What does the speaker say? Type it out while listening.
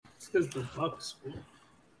because the Bucks.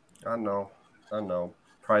 I know.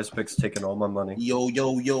 Prize Picks taking all my money. Yo. Let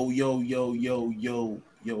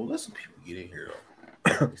some people get in here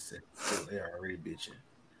though. They're already bitching.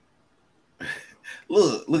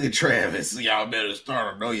 Look at Travis. Y'all better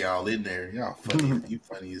start. I know y'all in there. Y'all funny. You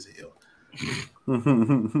funny as hell.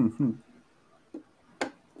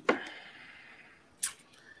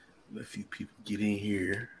 Let a few people get in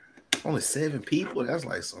here. Only 7 people. That's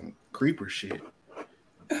like some creeper shit.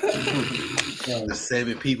 The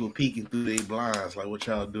 7 people peeking through their blinds. Like, what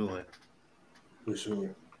y'all doing? For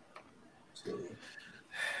sure.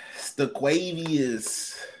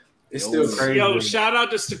 Staquavius. It's still crazy. Yo, shout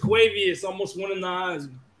out to Staquavius. Almost winning the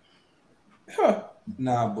Heisman.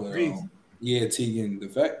 Nah, but yeah, Tegan. The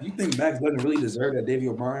fact you think Max doesn't really deserve that Davey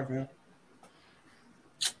O'Brien, fam?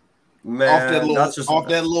 Man, off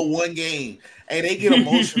that little one game. Hey, they get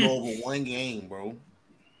emotional over one game, bro.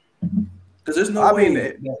 Because there's no way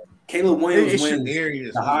that Caleb Williams wins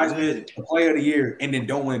the Heisman, the Player of the Year, and then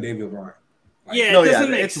don't win Davey O'Brien. Like, it doesn't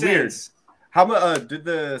make sense. Weird. How much did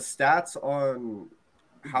the stats on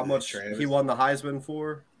how much he won the Heisman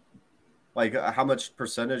for? Like how much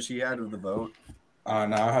percentage he had of the vote?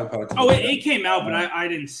 No, it came out, but I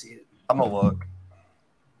didn't see it. I'm gonna look.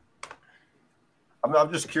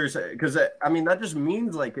 I'm just curious because that just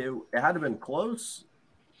means like it had to have been close,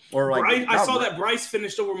 or like I saw that Bryce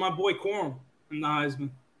finished over my boy Corum in the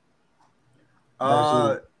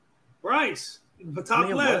Heisman. Bryce, the top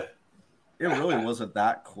left. It really wasn't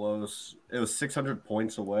that close. It was 600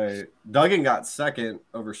 points away. Duggan got second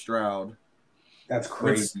over Stroud. That's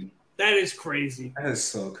crazy. That is crazy. That is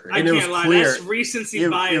so crazy. I can't lie. That's recency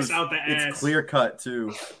bias out the ass. It's clear cut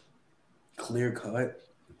too. Clear cut.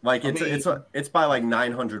 Like it's by like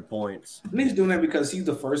 900 points. He's doing that because he's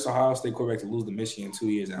the first Ohio State quarterback to lose to Michigan in 2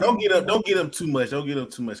 years. Don't get him too much. Don't get him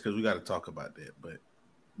too much because we got to talk about that. But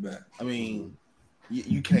I mean,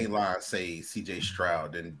 you can't lie and say C.J.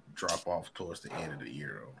 Stroud didn't drop off towards the end of the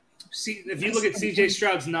year. Though. See, if you look at C.J.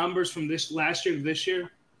 Stroud's numbers from this last year to this year,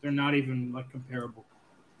 they're not even like comparable.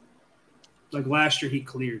 Like last year, he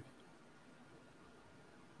cleared.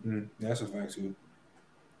 That's a fact too.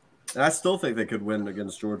 And I still think they could win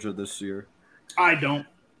against Georgia this year. I don't.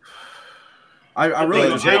 I really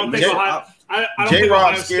don't think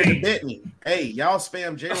J-Rob's scared to bet me. Hey, y'all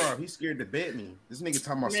spam J-Rob. He's scared to bet me. This nigga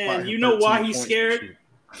talking about spot. You know why he's scared?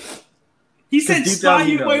 He said spot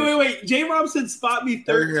you. Wait. J-Rob said spot me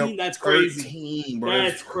 13. That's crazy. 13, bro.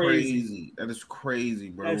 That's crazy. That is crazy,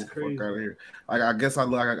 bro. That's crazy. Fuck out of here. Like, I guess I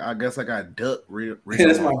got ducked.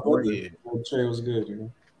 That's my boy. Trey was good, you know.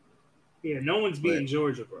 Yeah, no one's beating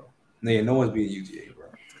Georgia, bro. Yeah, no one's beating UGA, bro.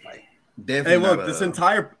 Like, definitely. Hey, look, this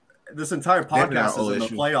entire podcast is in the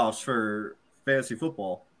playoffs for fantasy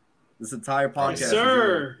football. This entire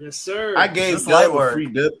podcast. Yes, sir. I gave Dub a free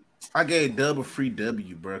dub. I gave Dub a free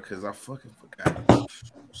W, bro, because I fucking forgot. I'm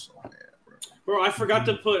so mad, bro. Bro, I forgot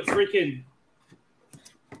to put freaking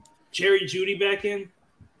Jerry Jeudy back in.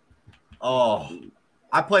 Oh,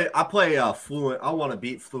 I play Fluent. I want to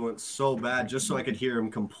beat Fluent so bad just so I could hear him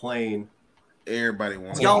complain. Everybody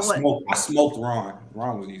wants. I smoked Ron.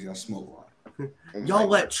 Ron was easy. I smoked Ron. Y'all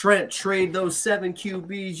let Trent trade those 7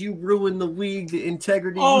 QBs. You ruined the league, the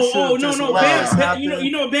integrity. No. Bam,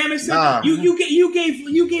 you know what Bam said? Nah.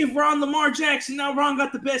 You gave Ron Lamar Jackson. Now Ron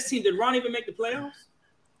got the best team. Did Ron even make the playoffs?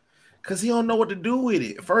 Because he don't know what to do with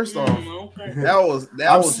it. First off, that was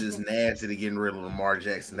just nasty to getting rid of Lamar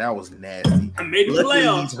Jackson. That was nasty. I made the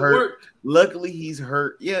playoffs. He's hurt. Luckily, he's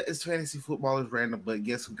hurt. Yeah, it's fantasy football is random, but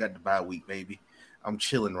guess who got the bye week, baby? I'm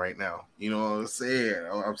chilling right now. You know what I'm saying?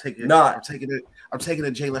 I'm taking a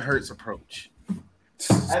Jalen Hurts approach.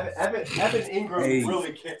 Evan Ingram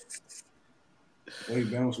really can't.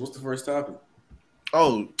 Wait, Ben, what's the first topic?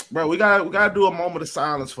 Oh, bro, we gotta do a moment of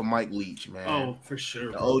silence for Mike Leach, man. Oh, for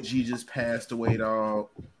sure. The OG just passed away, dog.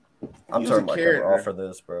 I'm turning my camera off for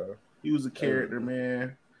this, bro. He was a character,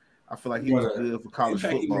 man. I feel like he was good for college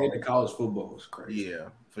football. He made the college football was crazy. Yeah,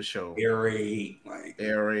 for sure. Air raid,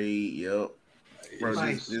 yep. Bro,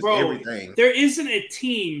 everything. There isn't a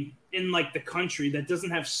team in like the country that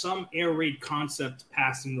doesn't have some air raid concept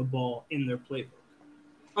passing the ball in their playbook,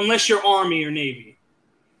 unless you're Army or Navy.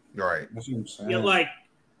 Right. That's what I'm saying. Yeah,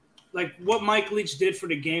 like what Mike Leach did for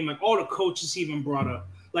the game, like all the coaches he even brought up.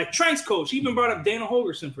 Like Trent's coach, he even brought up Dana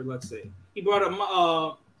Holgerson for, let's say. He brought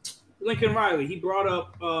up Lincoln Riley. He brought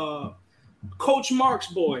up Coach Mark's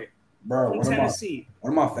boy from Tennessee.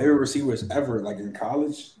 One of my favorite receivers ever, like in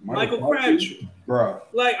college, Michael Crabtree. Bro.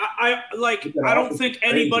 Like I don't think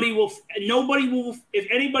nobody will. If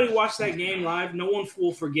anybody watched that game live, no one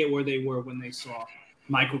will forget where they were when they saw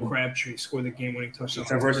Michael Crabtree scored the game-winning touchdown.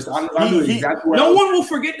 No one will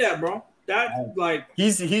forget that, bro.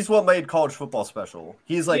 He's what made college football special.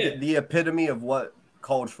 He's like the epitome of what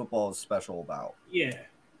college football is special about. Yeah,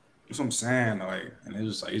 that's what I'm saying. Like, and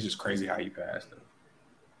it's just crazy how he passed it.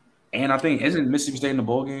 And I think isn't Mississippi State in the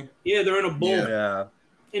bowl game? Yeah, they're in a bowl. Yeah,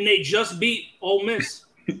 and they just beat Ole Miss.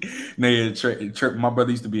 My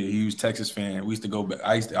brother used to be a huge Texas fan. We used to go.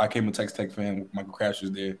 I came a Texas Tech fan. Michael Crabtree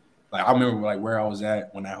was there. Like I remember like where I was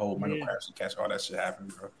at when that whole Michael Crabtree catch all that shit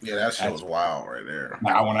happened, bro. Yeah, that shit was wild right there.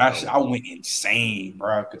 Like, I went insane,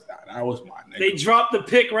 bro, because that was my nigga. They dropped the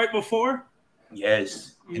pick right before.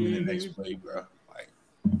 Yes, and then the next play, bro, like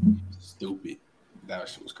stupid. That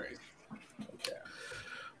shit was crazy. Okay.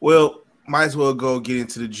 Well, might as well go get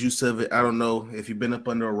into the juice of it. I don't know if you've been up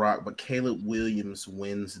under a rock, but Caleb Williams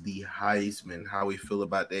wins the Heisman. How we feel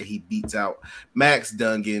about that? He beats out Max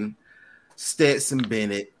Duggan, Stetson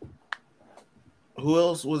Bennett. Who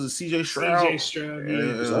else was it? CJ Stroud. CJ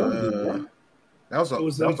Stroud. That was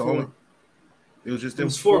the only. It was just them. It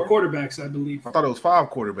was four quarterbacks, I believe. I thought it was 5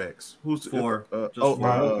 quarterbacks. Who's four?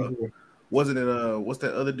 Wasn't it? What's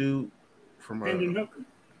that other dude from?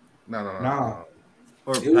 No.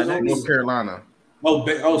 Or North Carolina. No,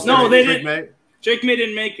 they didn't. Jake May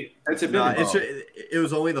didn't make it. It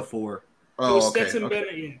was only the 4. Oh, it was Stetson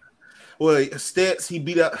Bennett. Yeah. Well, Stets, he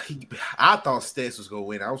beat up. I thought Stets was gonna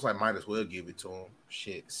win. I was like, might as well give it to him.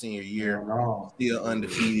 Shit, senior year, still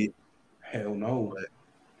undefeated. Hell no. But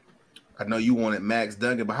I know you wanted Max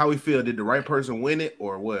Duggan, but how we feel? Did the right person win it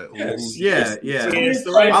or what? Yes.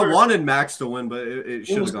 I wanted Max to win, but it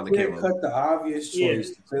should have gone to Caleb. Cut the obvious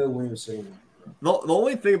choice. Caleb Williams should win. The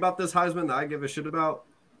only thing about this Heisman that I give a shit about,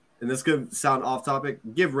 and this could sound off topic,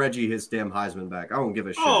 give Reggie his damn Heisman back. I don't give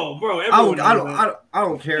a shit. Oh, bro, I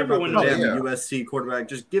don't care about the damn USC quarterback.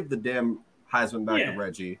 Just give the damn Heisman back to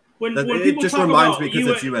Reggie. When it just reminds me because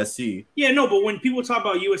it's USC. Yeah, no, but when people talk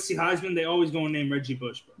about USC Heisman, they always go and name Reggie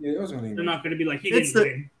Bush. Bro. Yeah, they're not going to be like he didn't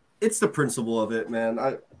win. It's the principle of it, man.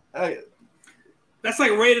 That's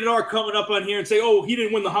like Rated R coming up on here and say, "Oh, he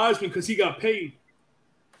didn't win the Heisman because he got paid."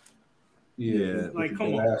 Yeah, like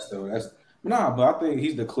come on. But I think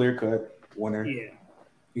he's the clear-cut winner. Yeah,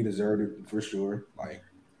 he deserved it for sure. Like,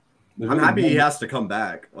 I'm happy he has to come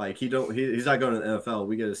back. Like he's not going to the NFL.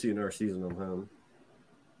 We get to see another season of him.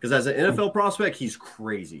 Because as an NFL prospect, he's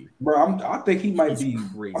crazy. Bro, I think he might be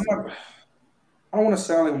crazy. I don't want to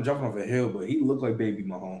sound like I'm jumping off a hill, but he looked like baby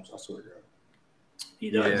Mahomes. I swear to God. He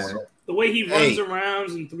does. Yeah. The way he runs around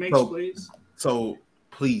and makes plays. So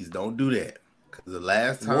please don't do that. Because the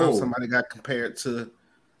last time somebody got compared to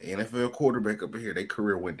an NFL quarterback up here, their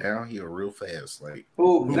career went downhill real fast. Like,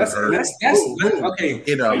 that's okay.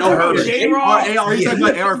 You know, are you talking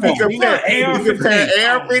about AR-15?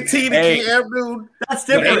 AR-15 to Cam Newton. That's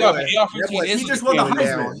different. AR-15 he just won the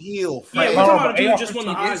Heisman. He just won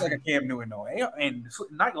the Heisman. It's like a Cam Newton, though. And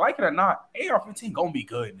not like it or not, AR-15 gonna be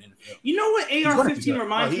good in the NFL. You know what AR-15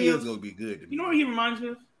 reminds me of? He is gonna be good. You know what he reminds me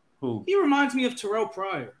of? Who? He reminds me of Terrell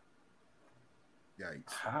Pryor.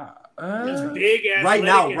 Yikes. Big ass right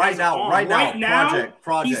now.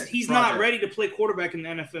 Project. He's not ready to play quarterback in the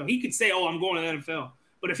NFL. He could say, "Oh, I'm going to the NFL,"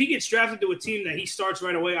 but if he gets drafted to a team that he starts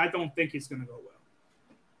right away, I don't think it's going to go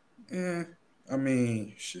well. I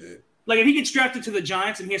mean, shit. Like if he gets drafted to the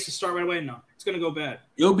Giants and he has to start right away, no, it's going to go bad.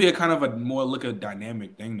 It'll be a kind of a more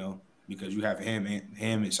dynamic thing though, because you have him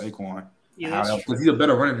and Saquon. Yeah, because he's a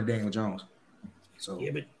better runner than Daniel Jones. So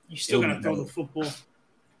yeah, but you still got to throw the football.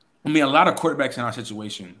 I mean, a lot of quarterbacks in our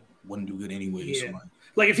situation wouldn't do good anyway. Yeah. So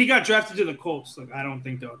like if he got drafted to the Colts, like I don't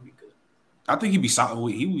think that would be good. I think he'd be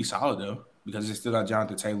solid. He would be solid though, because they still got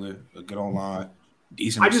Jonathan Taylor, a good online,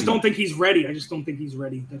 decent. I just don't think he's ready. That's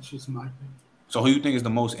just my opinion. So who you think is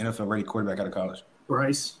the most NFL ready quarterback out of college?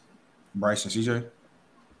 Bryce and CJ.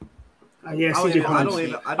 Yeah, CJ.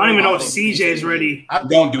 I don't even know if CJ is ready.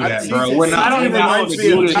 Don't do that, bro. I don't even know if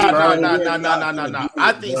No.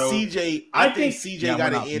 I think CJ got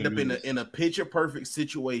to end up in a picture perfect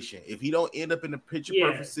situation. If he don't end up in a picture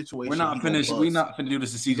perfect situation, we're not finna do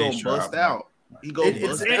this to CJ. He gonna bust out. He goes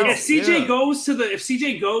bust out. If CJ goes to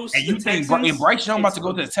and you think and Bryce Young about to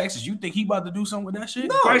go to the Texas, you think he about to do something with that shit?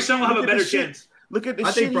 No, Bryce Young will have a better chance. Look at the shit.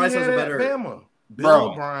 I think Bryce has a better.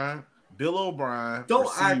 Bill O'Brien.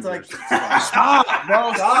 Don't act like stop,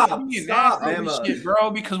 bro. Stop, man. Shit,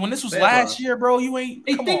 bro. Because when this was last year, bro, you ain't.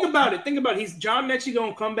 Hey, think about it. He's John Mechie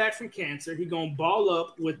gonna come back from cancer. He gonna ball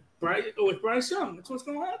up with Bryce Young. That's what's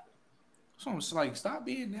gonna happen. So it's like, stop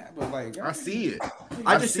being that. But like, I see it.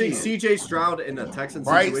 I just think CJ Stroud in a Texans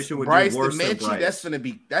situation would be worse than Bryce.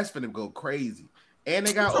 That's gonna go crazy. And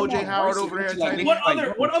they got OJ Howard over there.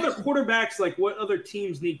 What other quarterbacks? Like what other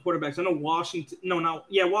teams need quarterbacks? I know Washington.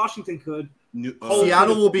 Washington could.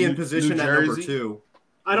 Seattle will be in position at number 2.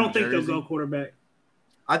 I don't think they'll go quarterback.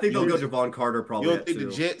 I think they'll go Javon Carter probably. You don't think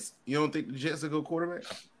the Jets? You don't think the Jets will go quarterback?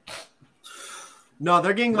 No,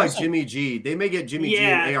 they're getting like Jimmy G. They may get Jimmy G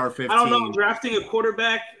and AR-15. I don't know. Drafting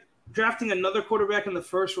another quarterback in the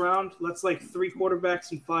first round. That's like 3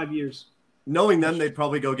 quarterbacks in 5 years. Knowing them, they'd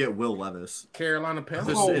probably go get Will Levis. Carolina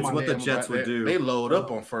Panthers. It's what the Jets would do. They load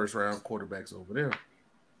up on first round quarterbacks over there.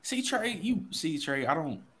 See, Trey. I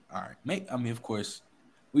don't. All right, I mean, of course,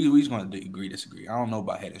 we just going to disagree. I don't know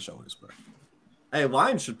about Head and Shoulders, but hey,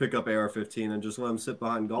 Lions should pick up AR-15 and just let them sit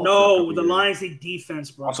behind golf. No, the Lions need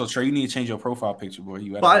defense, bro. Also, Trey, you need to change your profile picture, boy.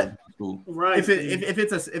 Right.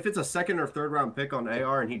 If it's a second or third round pick on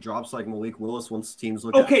AR and he drops like Malik Willis once teams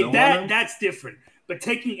look at that's different. But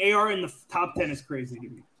taking AR in the top 10 is crazy to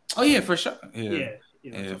me. Oh yeah, for sure. Yeah,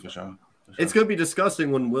 for sure. It's gonna be disgusting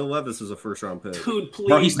when Will Levis is a first round pick. Dude, please.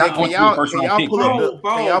 Bro, he's not going to be a first round pick. Can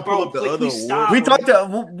y'all pull up the other award?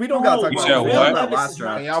 We don't gotta talk about that last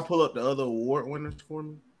draft. Can y'all pull up the other award winners for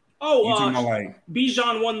me?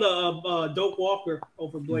 Bijan won the Doak Walker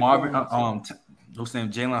over Blake. Marvin, what's name?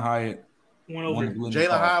 Jalen Hyatt. Jalen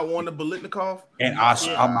Hyatt won the Biletnikoff. And I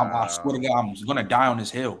swear to God, I'm gonna die on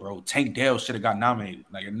this hill, bro. Tank Dell should have got nominated.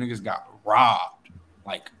 Like niggas got robbed,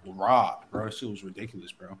 bro. This shit was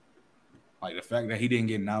ridiculous, bro. Like the fact that he didn't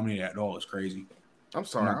get nominated at all is crazy. I'm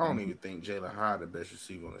sorry, I don't even think Jalen Hyatt the best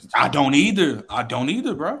receiver on this team. I don't either,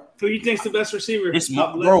 bro. Who you think's the best receiver? It's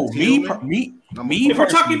bro. Me. If we're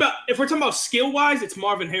talking about skill wise, it's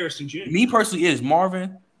Marvin Harrison Jr. Me personally is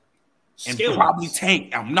Marvin. And Skill-wise. Probably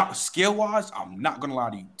Tank. I'm not skill-wise. I'm not gonna lie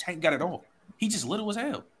to you. Tank got it all. He just little as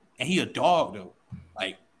hell, and he a dog though.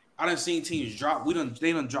 Like I done seen teams drop.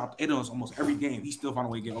 They done dropped it on almost every game. He still find a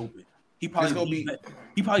way to get open. He probably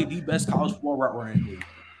the best college football route runner in the league.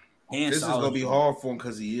 This is gonna be hard for him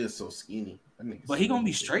because he is so skinny. But he gonna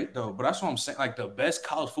be straight though. But that's what I'm saying. Like the best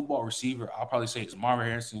college football receiver, I'll probably say is Marvin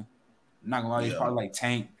Harrison. I'm not gonna lie, he's probably like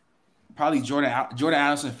Tank. Probably Jordan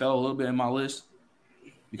Addison fell a little bit in my list.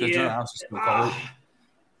 Because Jordan Addison still cold.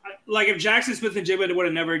 Like if Jackson Smith and Jigba would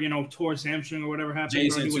have never, tore his hamstring or whatever happened.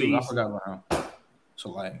 Jason too. I forgot about him.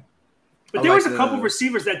 So but there was a couple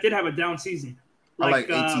receivers that did have a down season. I like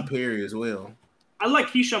A.T. Perry as well. I like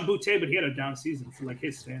Keyshawn Boutte, but he had a down season for like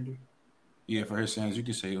his standard. Yeah, for his standards, you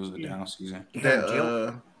could say it was a down season.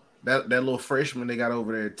 That little freshman they got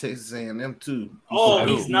over there at Texas A&M too.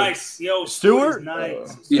 He's nice. Yo, Stewart.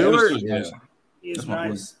 Nice. Stewart. He's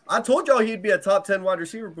nice. I told y'all he'd be a top 10 wide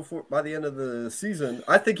receiver by the end of the season.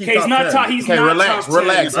 I think he's not top 10. He's not relax.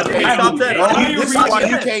 Okay, he's top 10. This is why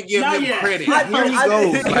you can't give him credit. Here he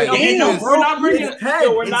goes.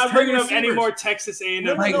 We're not bringing up any more Texas A&M.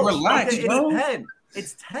 Relax, bro.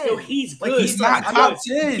 It's 10. Yo, he's good. He's not top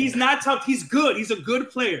 10. He's not top. He's good. He's a good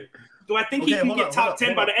player. Do I think he can get top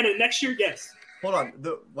 10 by the end of next year? Yes. Hold on.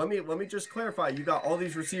 Let me just clarify. You got all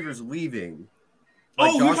these receivers leaving. You're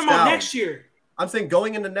talking about next year. I'm saying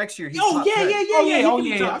going into next year, he's top 10. Yeah. I thought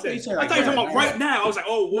you were talking about right now. I was like,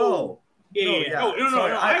 whoa. No.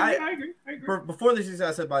 No. I agree. Before the season,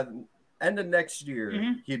 I said by the end of next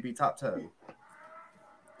year, he'd be top 10.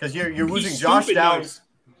 Because you're losing Josh Downs.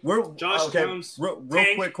 Downs. Real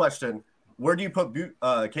quick question. Where do you put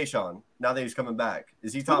Kayshawn now that he's coming back?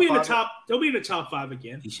 Is he top 5? He'll be in the top 5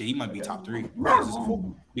 again. He might be top 3.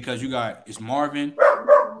 Because it's Marvin,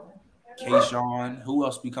 Kayshawn. Who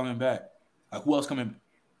else be coming back? Like who else coming?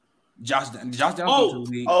 Josh Downs. Xavier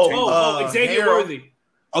Worthy.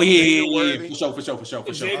 Oh yeah. For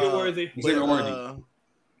sure. Xavier Worthy.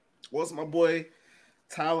 What's my boy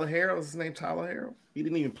Tyler Harrell? Is his name Tyler Harrell? He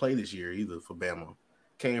didn't even play this year either for Bama.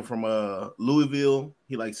 Came from Louisville.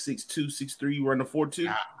 He like 6'2", 6'3", running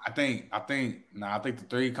 4.2. I think the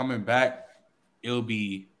 3 coming back. It'll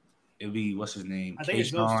be what's his name? I think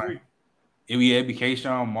it's those 3. It'd be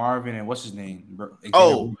Kayshawn, Marvin, and what's his name?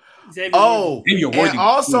 Xavier Worthy. And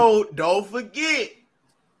also don't forget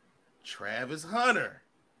Travis Hunter,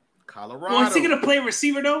 Colorado. Well, is he gonna play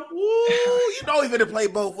receiver though? Ooh, you know he's gonna play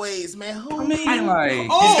both ways, man. He's gonna be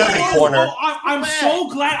corner. I'm so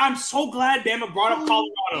glad Bama brought up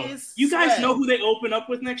Colorado. You guys know who they open up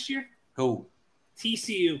with next year? Who?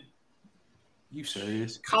 TCU. You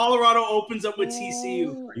serious? Colorado opens up with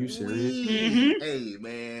TCU. Are you serious? Mm-hmm. Hey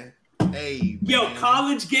man. Yo,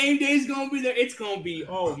 college game day is gonna be there. It's gonna be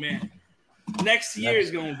next year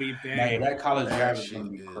is gonna be bad. Hey, that college draft is gonna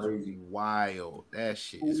be crazy, wild. That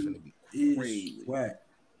shit is gonna be crazy.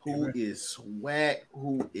 Who is swag?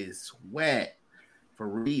 For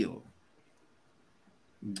real.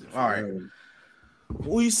 All right.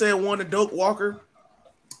 Who you said won the Doak Walker?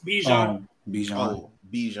 Bijan. Bijan. Oh,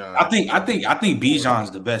 Bijan. I think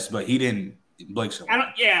Bijan's the best, but he didn't. Blake.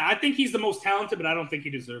 I think he's the most talented, but I don't think he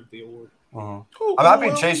deserved the award. I'm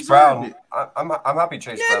happy Chase Brown. I'm happy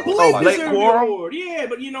Chase Brown. Blake deserved the award. Yeah,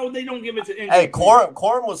 but they don't give it to. Hey,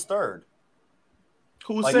 Corum was third.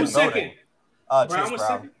 Who was second? Brown was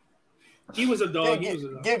second. He was a dog. Did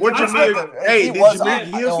Jameer Gibbs?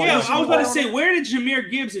 Yeah, I was about to say, where did Jameer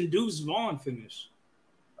Gibbs and Deuce Vaughn finish?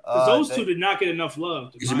 Because those two did not get enough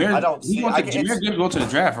love. Jameer Gibbs go to the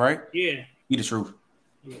draft, right? Yeah. He the truth.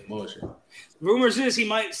 Yeah. Bullshit. Rumors is he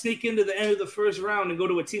might sneak into the end of the first round and go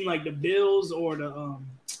to a team like the Bills or the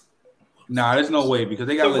Nah, there's no way because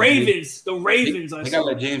they got the Ravens. The Ravens. They got to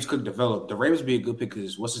let James Cook develop. The Ravens be a good pick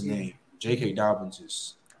because what's his name? J.K. Dobbins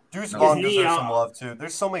is. Deuce Vaughn deserves some love too.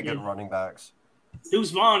 There's so many good running backs.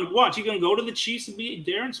 Deuce Vaughn, watch, you gonna go to the Chiefs and be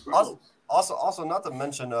Darren Sproles. Also, not to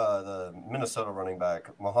mention the Minnesota running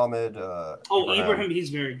back Mohamed. Ibrahim, he's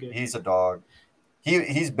very good. He's a dog.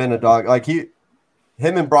 He's been a dog. Like him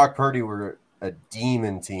and Brock Purdy were a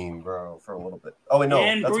demon team, bro, for a little bit. Oh wait, no,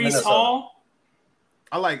 and that's Breece Minnesota. Hall.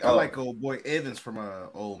 I like old boy Evans from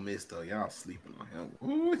Ole Miss though. Y'all sleeping on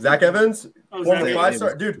him. Zach Evans, former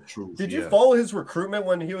 5-star dude. Truth, did you follow his recruitment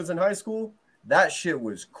when he was in high school? That shit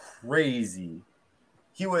was crazy.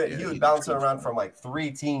 He was bouncing around from like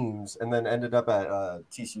 3 teams and then ended up at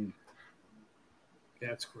TCU.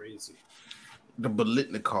 That's crazy. The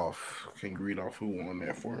Bolitnikov can read off who won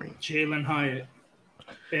that for me. Jalen Hyatt,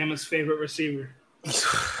 Bama's favorite receiver.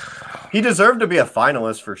 He deserved to be a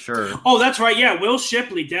finalist for sure. Oh, that's right. Yeah, Will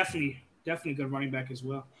Shipley, definitely good running back as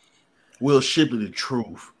well. Will Shipley, the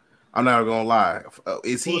truth. I'm not gonna lie.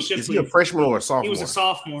 Is he a freshman or a sophomore? He was a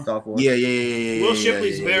sophomore. Yeah. Will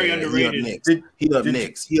Shipley's very underrated. He up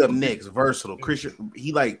next. Versatile. Christian.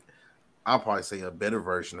 I'll probably say a better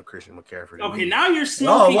version of Christian McCaffrey. Okay, now you're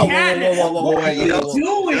smoking catnip. Whoa. What are you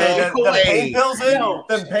doing? The pain pills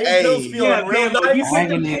the pain pills feeling real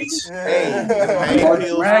nice.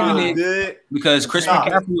 Dragging it because Chris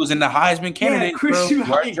McCaffrey was in the Heisman candidate.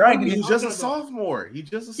 He's just a sophomore.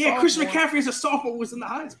 Chris McCaffrey is a sophomore. Was in the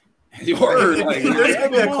Heisman. There's gonna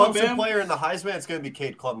be a Clemson player in the Heisman. It's gonna be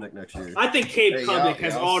Cade Klubnik next year. I think Cade Klubnik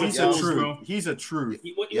has all the tools, bro. He's a truth.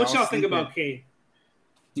 What y'all think about Cade?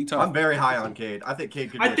 I'm very high on Cade. I think Cade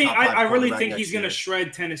could be I really think he's going to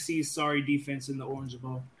shred Tennessee's sorry defense in the Orange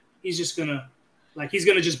Bowl. He's just going to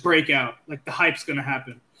just break out. Like, the hype's going to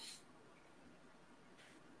happen.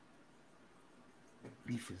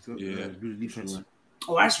 Defense.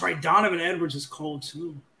 Oh, that's right. Donovan Edwards is cold,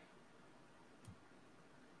 too.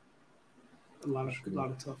 A lot of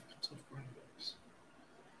tough running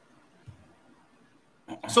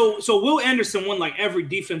backs. So Will Anderson won, like, every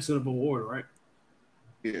defensive award, right?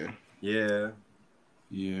 Yeah,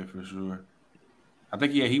 for sure. I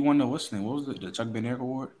think he won the what's the name? What was the Chuck Ben Eric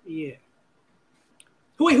Award? Yeah.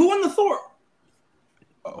 Wait, who won the Thor?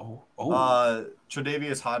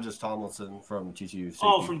 Tre'Davious Hodges Tomlinson from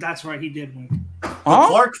TCU. That's right, he did win.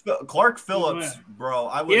 Huh? Clark Phillips, bro.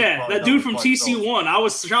 That dude from TCU won. I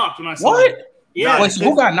was shocked when I saw what? It. Yeah. Wait, so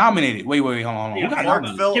who got nominated? Wait, hold on. Yeah, who got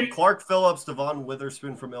nominated? Clark Phillips, Devon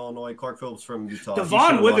Witherspoon from Illinois, Clark Phillips from Utah.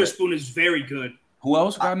 Devon Witherspoon is very good. Who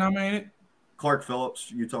else got nominated? Clark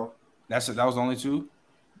Phillips, Utah. That was the only 2?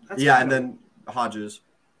 And then Hodges.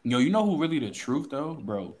 Yo, you know who really the truth though,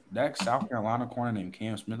 bro? That South Carolina corner named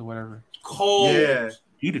Cam Smith or whatever. Cold. Yeah.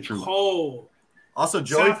 He the truth. Cold. Also,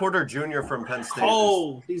 Joey Porter Jr. from Penn State.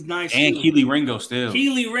 Cold. He's nice. And Keely Ringo still.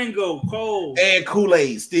 Cold. And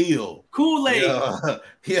Kool-Aid still. Kool-Aid.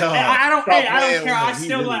 Yeah. I don't care.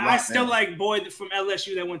 I still like boy from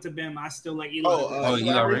LSU that went to Bama. I still like Eli.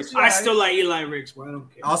 Eli Ricks. I still like Eli Ricks, bro. I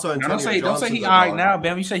don't care. Also, don't say he all right now,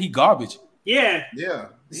 Bama. You say he garbage. Yeah.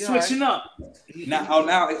 Switching up.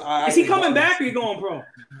 Now is he coming back or he going pro?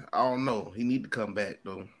 I don't know. He need to come back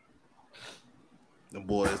though. Them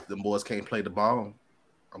boys can't play the ball.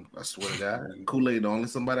 I swear to God. Kool-Aid the only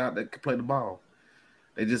somebody out there can play the ball.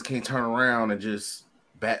 They just can't turn around and just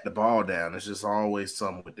bat the ball down. It's just always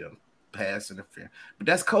something with them. Pass interference. But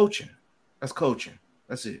that's coaching. That's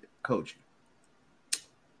it. Coaching.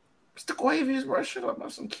 Mr. Quavius, bro, shut up.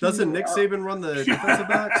 Doesn't Nick Saban run the defensive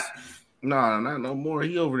backs? No, not no more.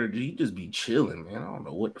 He over there. He just be chilling, man. I don't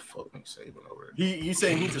know what the fuck Nick Saban over there. You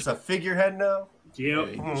saying he's just a figurehead now? Yep.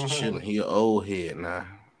 Yeah, he just chilling. He an old head now.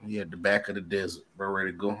 He at the back of the desert, bro,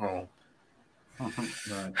 ready to go home.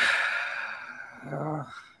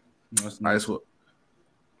 Might as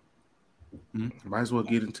well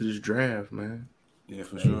get into this draft, man. Yeah,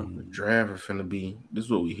 for sure. The draft is finna be. This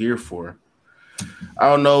is what we here for. I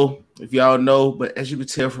don't know if y'all know, but as you can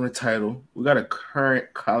tell from the title, we got a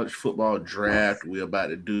current college football draft we're about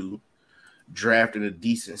to do. drafted a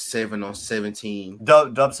decent 7 on 17.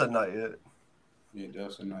 Dub said not yet. Yeah,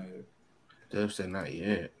 Dub said not yet. Dub said not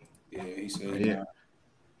yet. Yeah, he said yeah.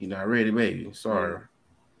 You're not ready, baby. Sorry.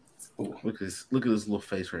 Look at this little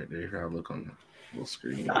face right there. How I look on the little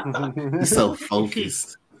screen. He's so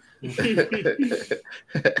focused. Nah,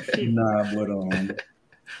 but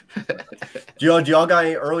do y'all got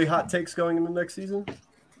any early hot takes going into next season?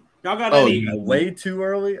 Y'all got any way too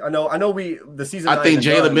early? I know the season. I think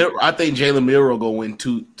Jalen Milroe gonna win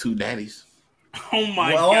two natties. Oh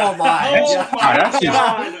my god! Oh my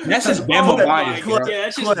god! That's just Bama bias. Yeah,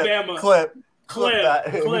 that's just Bama. Clip. I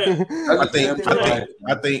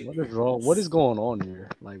think. What is wrong? What is going on here?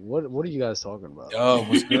 Like, what are you guys talking about? Oh,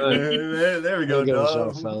 what's good? there we go,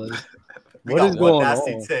 dog. Fellas. What is going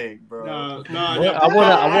on? Take, bro. I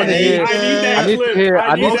want to hear.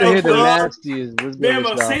 I need to hear the nastiest.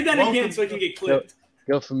 Bama, say that again so I can get clipped.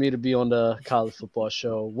 Good for me to be on the college football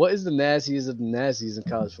show. What is the nastiest of the nasties in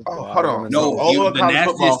college football? Oh, hold on. No, the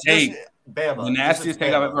nastiest take. Bama. The nastiest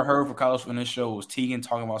thing I've ever heard for college in this show was Tegan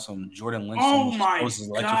talking about some Jordan Lynch. Oh my god!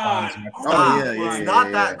 It's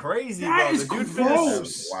not that crazy, that bro. Is the dude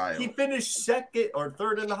gross. He finished second or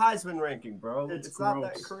third in the Heisman ranking, bro. It's not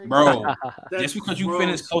that crazy, bro. Just because you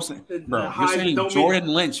finished close, bro. You're saying Jordan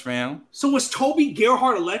Lynch, fam. So was Toby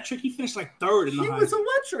Gerhardt electric? He finished like third in the Heisman. He was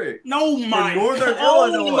electric. No, my Northern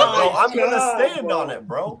Illinois, bro. I'm gonna stand on it,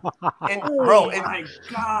 bro. And my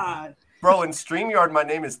god. Bro, in StreamYard, my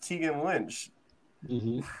name is Tegan Lynch.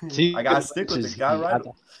 Mm-hmm. I gotta stick with the guy, right?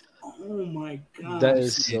 Oh my god, that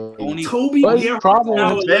is so. Toby Gerhardt.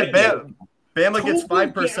 Bama gets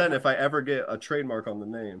 5% if I ever get a trademark on the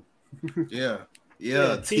name. Yeah,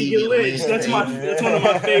 Tegan Lynch. That's one of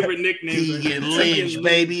my favorite nicknames. Tegan Lynch,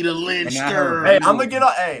 baby, the Lynch girl. Hey, I'm gonna get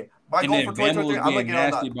on. Hey, my goal for 2023. I'm gonna get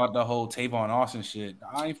on nasty about the whole Tavon Austin shit.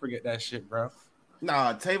 I ain't forget that shit, bro.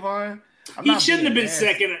 Nah, Tavon. He shouldn't have been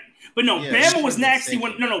second. But no, Bama was nasty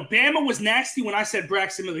when Bama was nasty when I said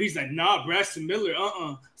Braxton Miller. He's like, nah, Braxton Miller,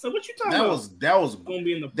 So what you talking about?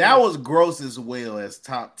 That was gross as well as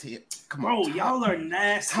top 10. Come on, bro, y'all are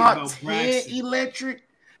nasty. Top 10 electric.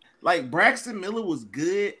 Like Braxton Miller was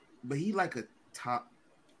good, but he like a top.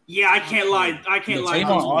 Yeah, I can't lie.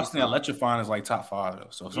 Tavon Austin electrifying is like top 5 though.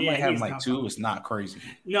 So if somebody having like 2, it's not crazy.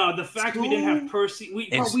 No, the fact we didn't have Percy, we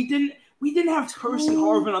didn't have Percy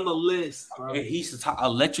Harvin on the list, bro. He's the top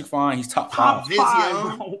electrifying. He's top 5.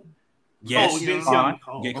 Bro. Yes, fine.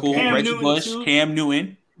 Get cool. Reggie Bush, Cam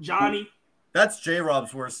Newton, Johnny. That's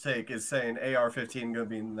J-Rob's worst take is saying AR-15 gonna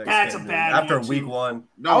be in the next That's game a bad after one, week 1.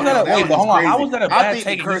 No, hold on. How was that a bad take? I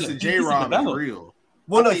think curse of J-Rob is real.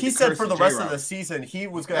 Well, no, he said for the rest of the season he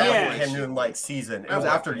was gonna have a Cam Newton-like season. It was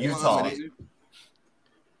after Utah.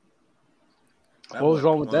 What was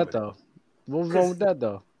wrong with that though?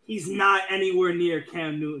 He's not anywhere near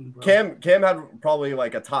Cam Newton, bro. Cam had probably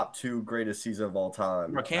like a top 2 greatest season of all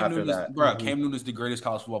time. Bro, Cam Newton is the greatest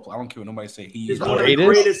college football player. I don't care what nobody say. He's one of the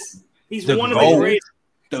greatest. He's one of the greatest.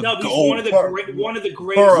 He's one of the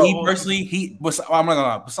greatest. He personally, I'm not gonna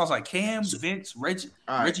lie. Besides like Cam, Vince, Reggie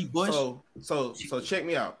Bush. So check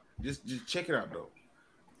me out. Just check it out though.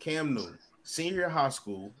 Cam Newton, senior year of high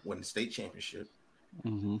school, won the state championship.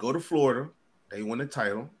 Mm-hmm. Go to Florida, they won the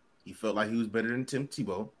title. He felt like he was better than Tim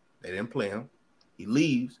Tebow. They didn't play him. He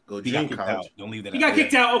leaves, go to junior college. Don't leave that. He got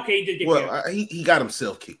kicked out. Okay, he did get kicked out. He got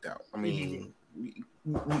himself kicked out. I mean,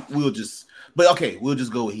 we'll just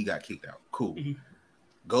go with he got kicked out. Cool. Mm-hmm.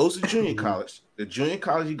 Goes to junior college. The junior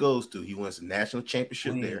college he goes to, he wins the national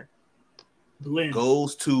championship there.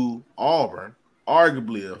 Goes to Auburn,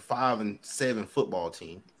 arguably a 5-7 football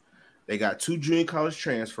team. They got 2 junior college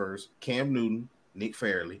transfers, Cam Newton, Nick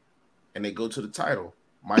Fairley, and they go to the title.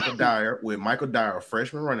 Michael Dyer, a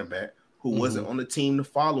freshman running back who wasn't on the team the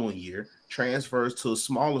following year, transfers to a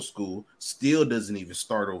smaller school, still doesn't even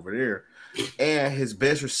start over there. And his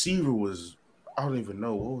best receiver was, I don't even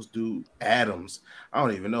know, what was dude? Adams. I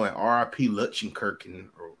don't even know. And R.I.P. Lutchenkirchen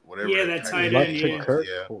or whatever. Yeah, that tight end.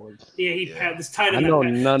 Yeah, he had this tight end. I know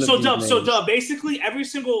none of these names. So basically every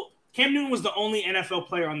single Cam Newton was the only NFL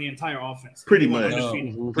player on the entire offense. Pretty much.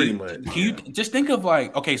 Can you just think of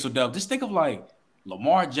like, okay, so Dub, just think of like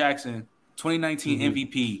Lamar Jackson, 2019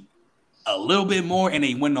 MVP, a little bit more, and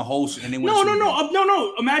they win the whole. And they win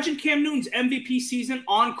no. Imagine Cam Newton's MVP season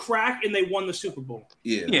on crack, and they won the Super Bowl.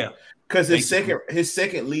 Yeah. Because his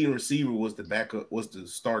second leading receiver was the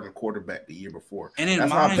starting quarterback the year before. And then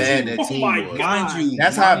that's how bad that team was. Mind you,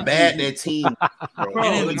 that's how bad that team.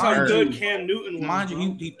 Bro, that's how good Cam Newton was. Mind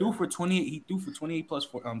you, he threw for 28. He threw for 28 plus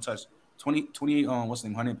touch, 28 what's the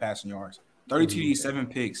name, 100 passing yards, 30 TDs, 7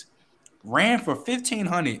 picks. Ran for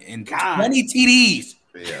 1,500 and 20 TDs.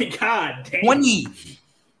 Yeah. God damn. 20.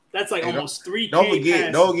 That's like almost 3K. Don't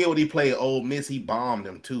forget when he played Ole Miss, he bombed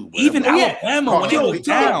them too. Even Alabama when they were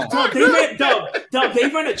down. They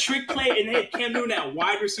ran a trick play and they had Cam Newton at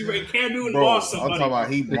wide receiver, and Cam Newton lost somebody. I'm talking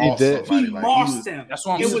about he lost somebody. He lost them. That's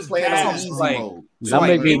what I'm saying. It was bad.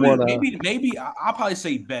 Maybe I'll probably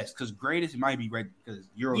say best because greatest might be Red because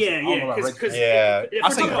Euro. I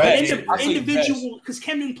say individual because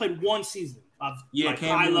Cam Newton played one season.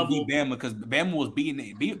 Cam Newton beat Bama because Bama was beating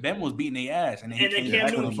their ass, and then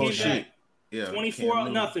Cam Newton came back. Yeah,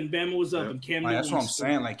 24-0. Bama was up, and Cam Newton. That's what I'm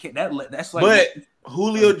saying. Like that's like. But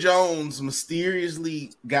Julio Jones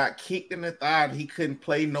mysteriously got kicked in the thigh. He couldn't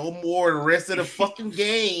play no more the rest of the fucking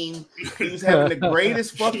game. He was having the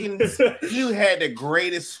greatest He had the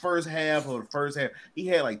greatest first half of the first half. He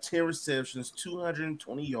had like 10 receptions,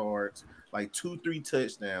 220 yards, like 2-3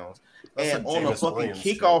 touchdowns. And on a fucking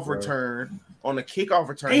kickoff return,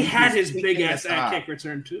 he had his big ass kick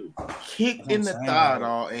return too. Kicked in the thigh,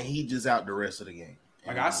 dog, and he just out the rest of the game.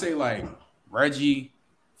 Like I say, like Reggie,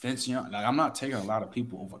 Vince Young. Like I'm not taking a lot of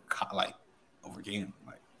people over game.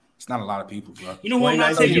 Like it's not a lot of people, bro. You know what? I'm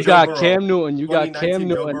not taking. You got Cam Newton. You got Cam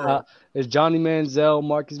Newton. Is Johnny Manziel,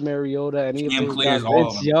 Marcus Mariota, any of them?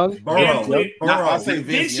 Vince Young. I say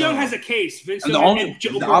Vince Young has a case.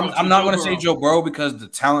 I'm not going to say Joe Burrow because the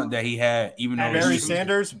talent that he had, even though Barry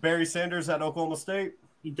Sanders at Oklahoma State.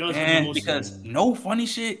 He does, because no funny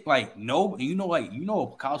shit. Like no,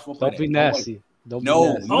 college football. Don't be nasty. You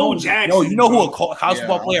know who a college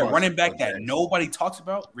football player, running back that nobody talks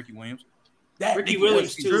about? Ricky Williams. Ricky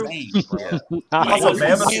Williams too. Also,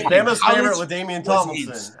 Bama's favorite with Damian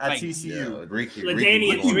Tomlinson at TCU. Ricky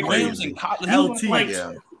Williams and LT.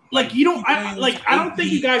 I don't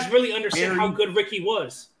think you guys really understand how good Ricky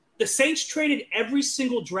was. The Saints traded every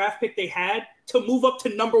single draft pick they had to move up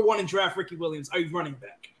to number 1 and draft Ricky Williams, a running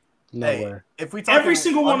back. If we talk every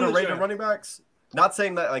single one of the running backs. Not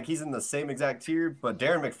saying that like he's in the same exact tier, but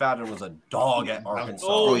Darren McFadden was a dog at Arkansas.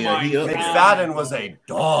 McFadden was a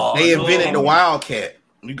dog. They invented the Wildcat.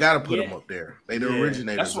 You got to put him up there. They the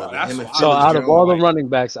originators of it. So out of all the running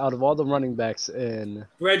backs in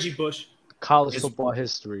Reggie Bush college football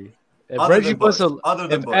history, if Reggie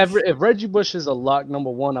Bush is a lock number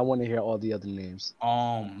 1, I want to hear all the other names.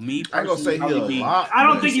 Me, I'm gonna say he's a lock. I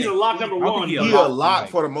don't think he's a lock number 1. He's a lock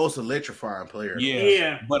for the most electrifying player.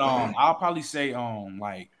 Yeah. But I'll probably say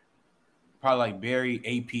like Barry,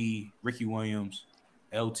 AP, Ricky Williams,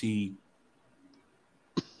 LT.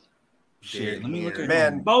 Shit, let me look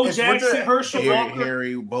at Bo Jackson, Herschel Walker.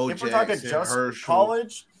 Harry, Bo Jackson. If we're talking just Herschel.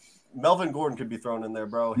 college, Melvin Gordon could be thrown in there,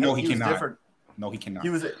 bro. No, he cannot. Different. No, he cannot. He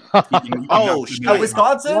was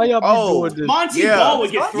Wisconsin. Monty Ball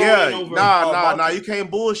would get thrown over. Nah. You can't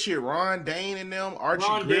bullshit. Ron Dane and them.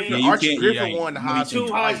 Archie Griffin. Archie Griffin won the Heisman. 2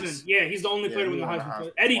 Heisman. Yeah, he's the only player to win the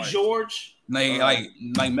Heisman. Eddie George.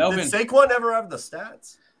 Like Melvin. Did Saquon ever have the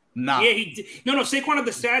stats? Nah. Yeah, he did. No, Saquon had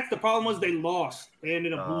the stats. The problem was they lost. They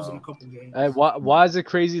ended up losing a couple games. Hey, why is it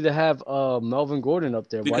crazy to have Melvin Gordon up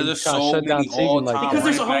there? Because there's so many because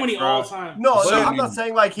there's so many all-time. No, I'm not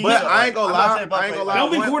saying like he's. But I ain't gonna lie.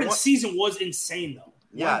 Melvin Gordon's season was insane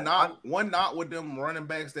though. One not with them running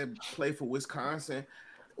backs that play for Wisconsin.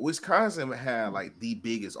 Wisconsin had like the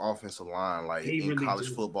biggest offensive line in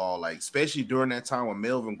college football, like especially during that time when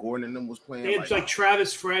Melvin Gordon and them was playing. They had like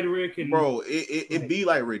Travis Frederick and it'd be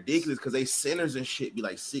like ridiculous because they centers and shit be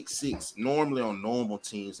like 6'6". Normally on normal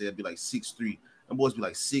teams they'd be like 6'3". Them boys be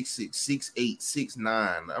like 6'6", 6'8", 6'9".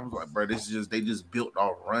 I was like, bro, they just built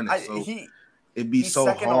off running. It'd be so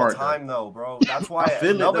hard. Second all time though, bro. That's why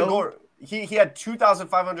Melvin Gordon. He had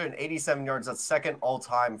 2,587 yards. That's second all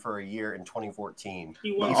time for a year in 2014.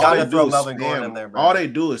 You got to throw Melvin Gordon in there, bro. All they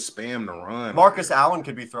do is spam the run. Marcus Allen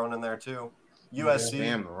could be thrown in there too. USC.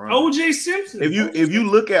 Spam the run. OJ Simpson. If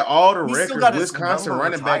you look at all the records, Wisconsin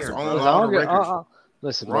running backs on all the records.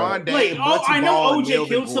 Listen, Ron Dane, I know OJ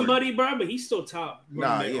killed somebody, bro, but he's still top.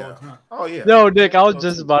 Oh yeah. No, Nick, I was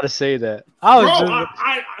just about to say that.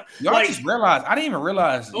 Y'all just realized. I didn't even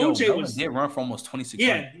realize OJ did run for almost 26.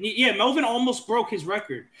 Yeah. Melvin almost broke his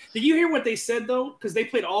record. Did you hear what they said though? Because they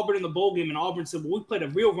played Auburn in the bowl game, and Auburn said, "Well, we played a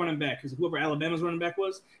real running back because whoever Alabama's running back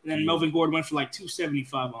was." And then Melvin Gordon went for like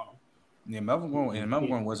 275 on him. Yeah, Melvin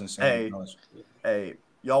Gordon wasn't insane. Hey,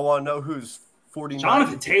 y'all want to know who's 49th?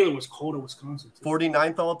 Jonathan Taylor was cold at Wisconsin.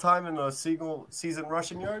 49th all time in a single season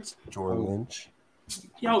rushing yards. Jordan Lynch.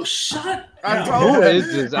 Yo, shut up. Who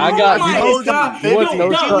is this? I got I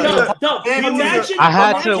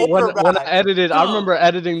had to when I edited. I remember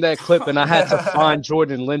editing that clip, and I had to find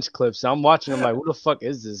Jordan Lynch clips. So I'm watching. I'm like, who the fuck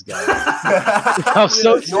is this guy? I'm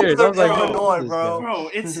so serious. I was like, bro,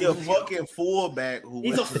 it's a fucking fullback.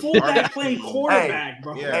 He's a fullback playing quarterback,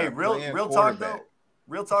 bro. Hey, real talk though.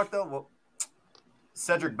 real talk though. Well,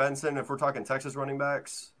 Cedric Benson, if we're talking Texas running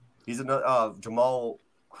backs, he's another Jamal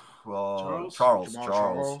Charles.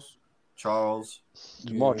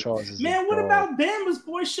 Jamal Charles is man. What about Bama's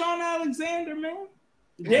boy Sean Alexander, man?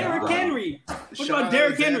 Derrick Henry. What about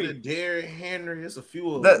Derrick Henry? Derrick Henry. It's a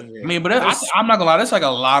few of them. I mean, but I'm not gonna lie. There's like a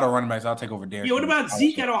lot of running backs I'll take over Derrick. Yeah, what about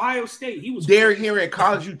Zeke at Ohio State? He was Derrick Henry at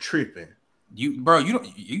college. You tripping?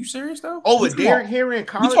 You serious though? Oh, with Derrick Henry in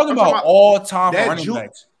college. You talking about all time running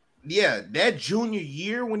backs? Yeah, that junior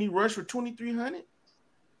year when he rushed for 2,300,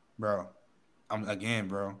 bro.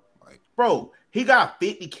 Bro. Bro, he got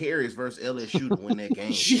 50 carries versus LSU to win that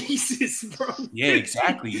game. Jesus, bro. Yeah,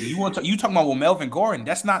 exactly. You talking about Melvin Gordon?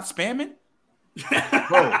 That's not spamming,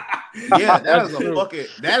 bro. Yeah,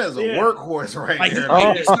 that is a workhorse right there.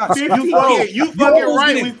 It's not you fucking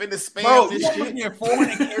right. We finna spam bro, this shit. Getting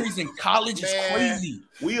 400 carries in college is crazy.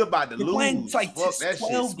 We about to lose. Like fuck that shit.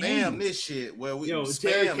 Spam games. this shit. Well, we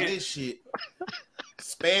spam this shit.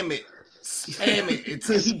 Spam it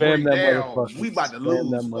until he break down. We about to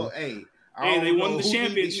lose. Well, hey, they won the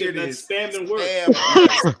championship. That's spamming work.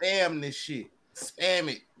 Spam this shit. Spam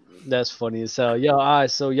it. That's funny as hell. Yo, all right.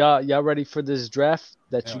 So y'all ready for this draft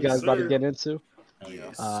that you guys about to get into?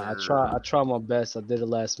 Yes, I try my best. I did it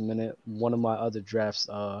last minute. One of my other drafts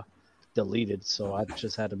deleted, so I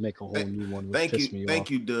just had to make a whole new one. Thank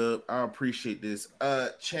you, Dub. I appreciate this.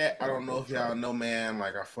 Chat. I don't know if y'all know, man.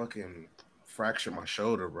 Like I fucking fractured my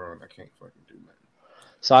shoulder, bro, and I can't fucking do nothing.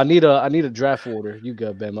 So I need a draft order. You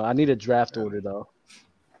good, Bama? I need a draft order though.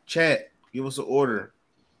 Chat, give us an order.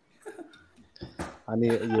 I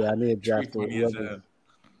need a draft order. It's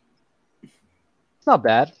not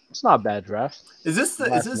bad. It's not a bad draft. Is this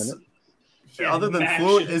other than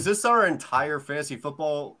Fluent? Is this our entire fantasy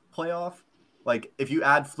football playoff? Like, if you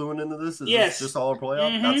add Fluent into this, is this just all our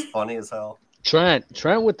playoff? Mm-hmm. That's funny as hell. Trent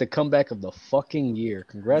with the comeback of the fucking year.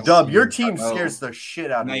 Congrats. Dub, your team scares the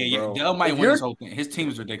shit out of me, bro. Dub might win this whole thing. His team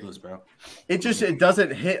is ridiculous, bro. It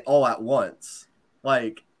doesn't hit all at once.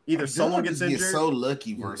 Like, someone gets injured. You're so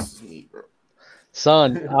lucky versus me, bro.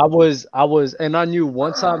 Son, I was, and I knew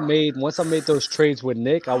once I made those trades with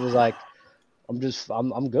Nick, I was like, I'm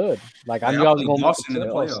good. Like I knew I was going to in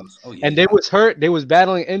the playoffs. Oh, yeah. And they was hurt. They was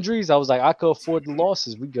battling injuries. I was like, I could afford the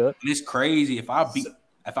losses. We good. And it's crazy. If I beat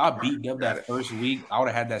Dub that first week, I would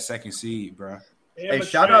have had that second seed, bro. Yeah, hey,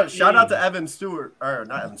 shout out to Evan Stewart, or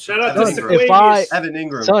not Evan. Shout out to Evan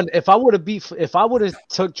Ingram. Son, if I would have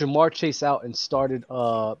took Jamar Chase out and started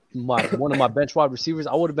one of my bench wide receivers,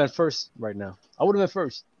 I would have been first right now. I would have been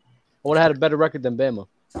first. I would have had a better record than Bama.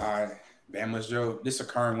 All right, Bama's Joe. This is a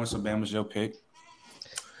current one, so Bama's Joe pick.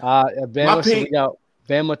 Bama, so we got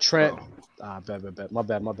Bama, Trent. Bet. My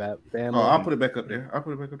bad. Bama. I'll put it back up there. Let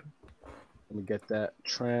me get that.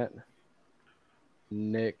 Trent,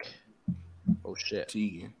 Nick. Oh shit.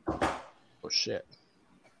 Tegan. Oh shit.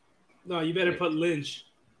 No, you better put Lynch.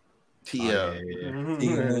 Tia.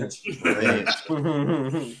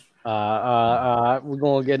 We're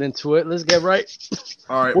gonna get into it. Let's get right.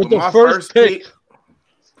 All right. With the first pick.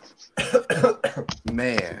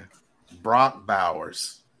 Man, Brock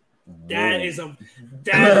Bowers. That is a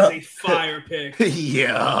fire pick.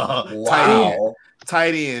 Yeah. Wow.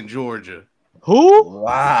 Tight end Georgia. Who?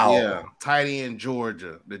 Wow. Yeah. Tight end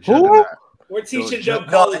Georgia. The Juggernaut. We're teaching Joe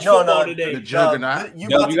college football today. The Juggernaut. You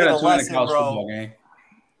got to get a lesson, bro.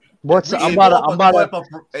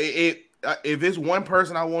 If it's one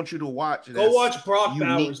person I want you to watch, go watch Brock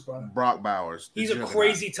Bowers, bro. Brock Bowers. He's a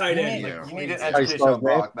crazy tight end. Yeah. You need an education on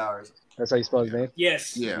Brock Bowers. That's how you spell his name?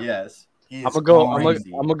 Yes. Yeah. Yes. I'm gonna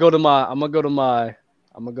go to my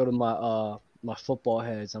football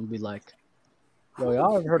heads. I'm gonna be like, yo,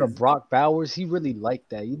 y'all ever heard of Brock Bowers? He really liked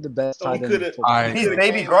that. He's the best tight end. He's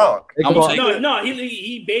baby Gronk. No,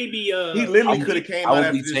 he baby. He literally could have came out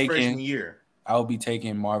after his freshman year. I would be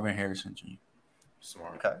taking Marvin Harrison Jr.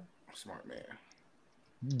 Smart. Okay. Smart man.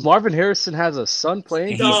 Marvin Harrison has a son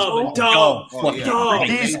playing. Dub.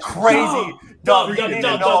 He's crazy. Dub. You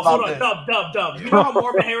know how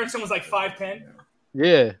Marvin Harrison was like 5'10"?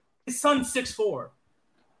 Yeah. His son's 6'4".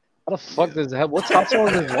 How the fuck does that? What's wrong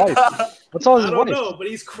with his wife? What's wrong with his wife? I don't know, but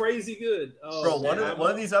he's crazy good. Bro,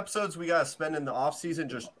 one of these episodes we gotta spend in the off season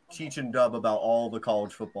just teaching Dub about all the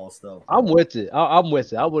college football stuff. I'm with it. I'm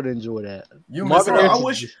with it. I would enjoy that.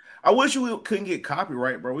 I wish we couldn't get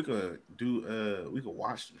copyright, bro. We could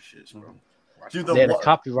watch some shit, bro. The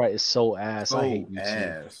copyright is so ass. I hate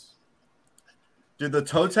ass. Dude, the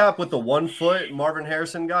toe tap with the 1 foot Marvin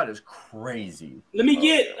Harrison got is crazy. Let me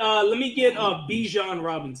get Bijan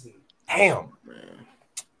Robinson. Damn, man.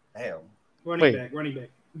 Damn. Running back.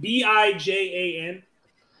 Bijan.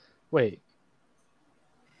 Wait.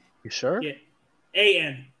 You sure? Yeah.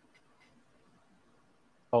 A-N.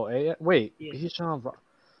 Oh, A-N? Wait. Yeah. He's trying to...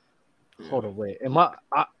 Hold on, wait. Am I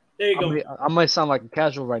there you go. I might sound like a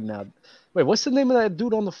casual right now. Wait, what's the name of that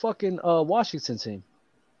dude on the fucking Washington team?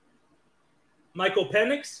 Michael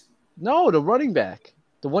Penix? No, the running back.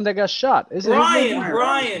 The one that got shot. Is it Brian. Oh, that's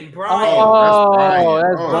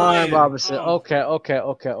Brian Brian Robinson. Oh. Okay.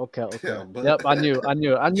 Yep, I knew I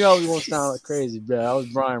was gonna sound like crazy, bro. That was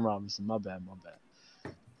Brian Robinson. My bad.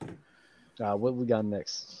 What we got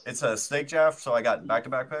next? It's a snake draft, so I got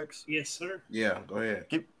back-to-back picks. Yes, sir. Yeah, go ahead.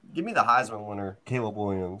 Give me the Heisman winner, Caleb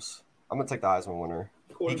Williams. I'm gonna take the Heisman winner.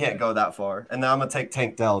 He can't go that far. And then I'm gonna take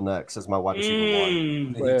Tank Dell next as my wide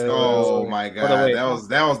receiver one. Oh my god,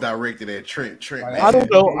 that was directed at Trent. I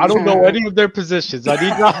don't know any of their positions. I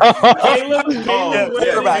need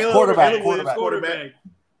quarterback.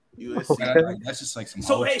 USC. That's just like some.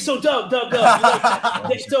 So Doug,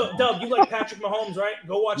 you like Patrick Mahomes, right?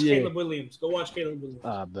 Go watch Caleb Williams. Bet.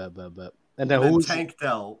 And then who's Tank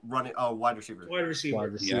Dell running? Oh, wide receiver.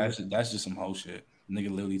 Yeah, that's just some whole shit. Nigga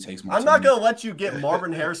literally takes my. I'm not gonna let you get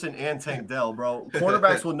Marvin Harrison and Tank Dell, bro.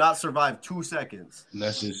 Quarterbacks will not survive 2 seconds.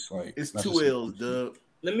 That's just like it's 2 L's, Doug.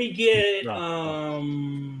 Let me get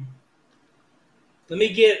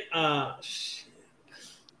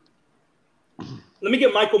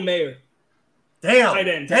Michael Mayer. Damn.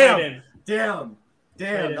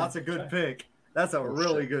 That's a good pick. That's a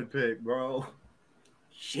really good pick, bro.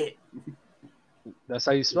 Shit. That's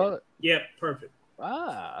how you spell it? Yeah, perfect.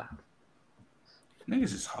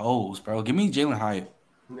 Niggas is hoes, bro. Give me Jalen Hyatt.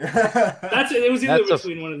 It was either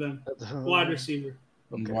between one of them. Wide receiver.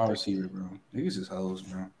 Okay. Wide receiver, bro. Niggas is hoes,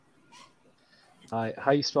 bro.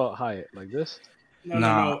 How you spell Hyatt? Like this?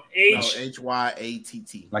 No.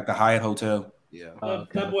 H-Y-A-T-T. Like the Hyatt Hotel. Yeah.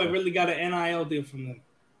 That boy really got an NIL deal from them.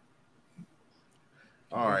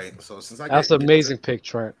 All right. So that's an amazing pick,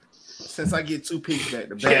 Trent. Since I get 2 picks back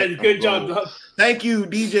to back. Yeah, good job, Doug. Thank you,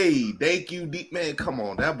 DJ. Thank you, man. Come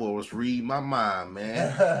on, that boy was reading my mind,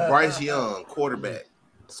 man. Bryce Young, quarterback.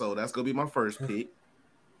 So that's gonna be my first pick.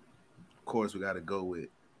 Of course, we got to go with.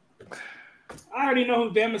 I already know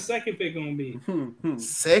who Bama's second pick gonna be.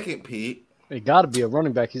 Second pick. It got to be a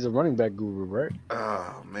running back. He's a running back guru, right?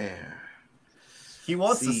 Oh man. He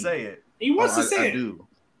wants to say it. He wants to say it. Do.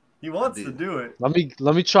 He wants to do it. Let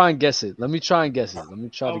me try and guess it. Let me try to guess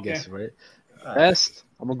it, right? Best.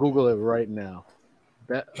 I'm gonna Google it right now.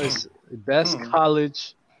 Best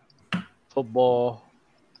college football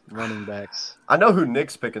running backs. I know who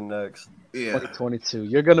Nick's picking next. Yeah. 2022.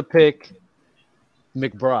 You're gonna pick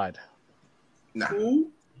McBride. Nah.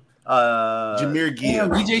 Who? Jameer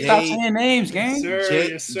Gibbs. DJ top 10 names, gang.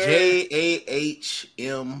 Yes, sir.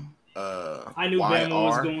 J-A-H-M. I knew Bama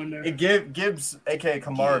was going there. Gibbs, aka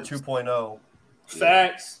Kamara 2.0.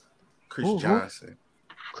 Facts. Chris Johnson.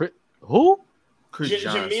 Who? Chris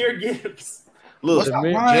Johnson. Jameer Gibbs. Look,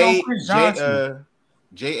 Chris Johnson?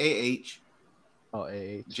 J-A-H. Oh,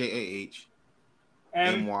 A-H. J-A-H.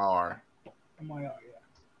 M-Y-R. M-Y-R, yeah.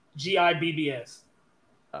 G-I-B-B-S.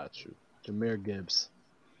 True. Jameer Gibbs.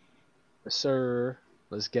 Yes, sir.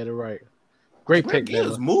 Let's get it right. Great pick,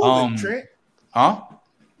 Gibbs moving, Trent. Huh?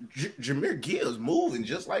 Jameer Gibbs moving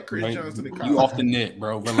just like Chris Johnson. You off the net,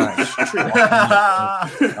 bro. Relax.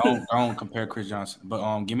 don't compare Chris Johnson.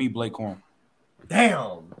 But give me Blake Corum.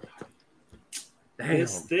 Damn.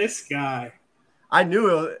 This guy. I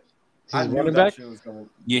knew it. He's running back?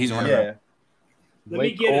 Yeah, he's running back. Let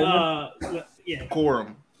me get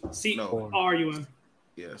Corum. C-R-U-M.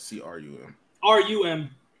 Yeah, C-R-U-M. R-U-M.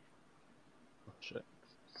 Oh, shit.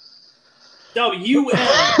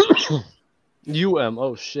 W-M. U-M.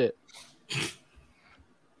 Oh, shit.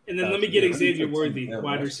 And then let me get Xavier Worthy,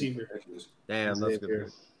 wide receiver. Damn, that's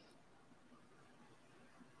good.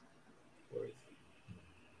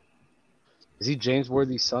 Is he James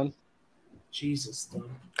Worthy's son? Jesus,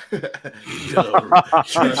 Doug.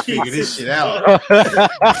 Trying to figure this shit out.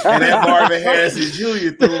 And that Marvin Harrison Jr.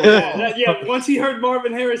 threw him off. Once he heard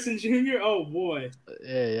Marvin Harrison Jr., oh boy.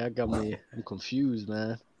 Yeah, got me. I'm confused,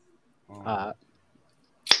 man.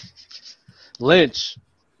 Lynch.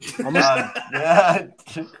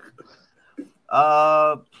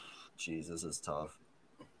 Jesus, is tough.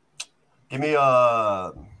 Give me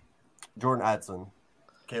Jordan Addison.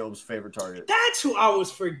 Caleb's favorite target. That's who I was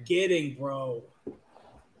forgetting, bro.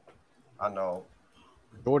 I know.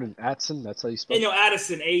 Jordan Addison? That's how you spell it?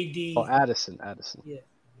 Addison, A-D. Oh, Addison. Yeah.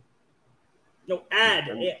 No,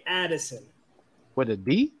 Addison. With a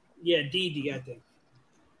D? Yeah, D, I think.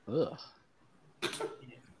 Ugh. Yeah.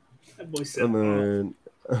 That boy said,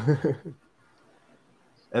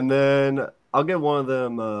 and then I'll get one of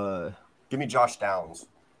them. Give me Josh Downs.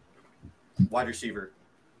 Wide receiver.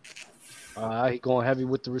 He going heavy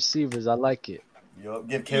with the receivers. I like it. Yup,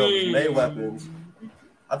 give Caleb May weapons.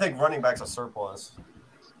 I think running backs are surplus.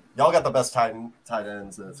 Y'all got the best tight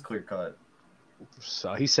ends, and it's clear cut.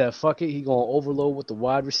 So he said, fuck it. He going to overload with the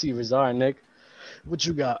wide receivers. All right, Nick. What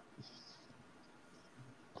you got?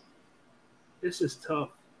 This is tough.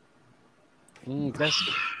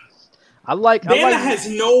 I like. Bama has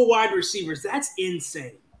no wide receivers. That's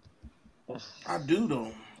insane. I do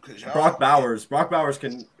though. Brock Bowers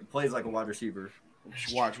plays like a wide receiver.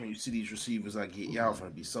 Just watch when you see these receivers I get. Y'all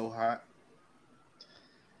gonna be so hot.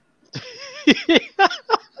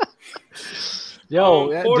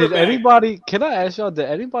 Yo, did anybody? Can I ask y'all? Did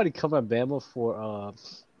anybody come at Bama for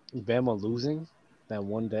Bama losing that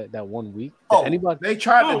one week? Anybody? They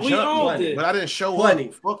tried to jump me, but I didn't show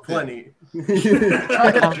up. Fuck plenty. They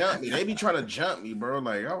tried to jump me. They be trying to jump me, bro.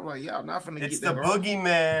 Like I was like, y'all not finna get that. It's the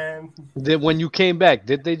boogeyman. When you came back,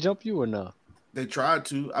 did they jump you or no? They tried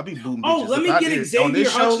to. I be booting bitches. Oh, let me get Xavier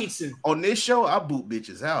Hutchinson. On this show, I boot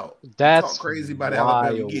bitches out. That's talk crazy about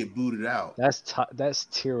Alabama. You get booted out. That's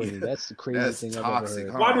tyranny. That's the craziest thing toxic, I've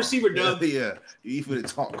ever heard. Wide receiver, Doug. Yeah, you finna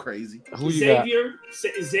talk crazy.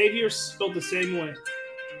 Xavier spelled the same way.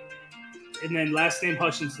 And then last name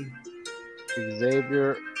Hutchinson.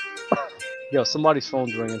 Xavier. Yo, somebody's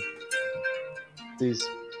phone's ringing. Please.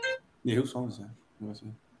 Yeah, whose phone is that?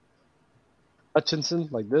 Hutchinson,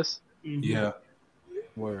 like this? Mm-hmm. Yeah.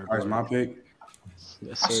 Word. All right, my pick.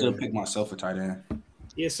 Yes, I should have picked myself for tight end.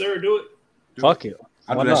 Yes, sir. Do it. Fuck it.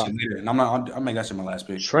 I'll do that shit later. And I'll make that shit my last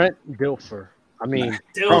pick. Trent Dilfer. I mean,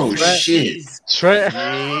 oh shit. Trent.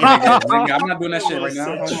 I'm not doing that shit right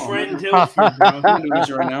now. Trent Dilfer, bro. I'm not doing that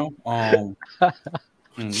shit right now.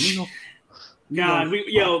 God,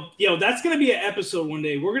 yo, that's gonna be an episode one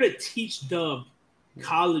day. We're gonna teach Dub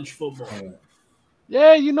college football.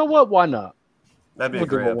 Yeah, you know what? Why not? That'd be a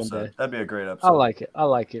great episode. That'd be a great episode. I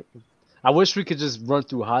like it. I wish we could just run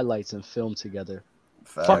through highlights and film together.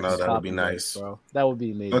 Fuck, no, that would be nice, bro. That would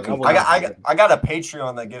be amazing. Okay. I got a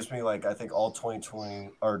Patreon that gives me like I think all 2020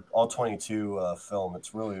 or all 22 film.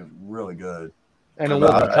 It's really really good. And it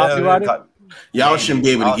wasn't copyrighted. Y'all shouldn't be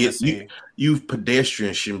able to get you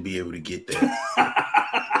pedestrians shouldn't be able to get that.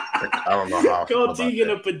 I don't know how. Call Tegan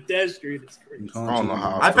a pedestrian. It's crazy. I don't know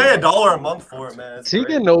how. I pay $1 a month for it, man.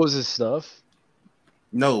 Tegan knows his stuff.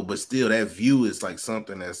 No, but still, that view is like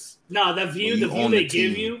something that's the view they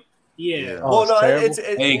give you. Yeah. Oh, well,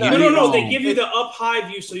 no. They give you the up high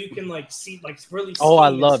view so you can like see like really. Oh, I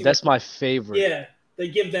love that's my favorite. Yeah, they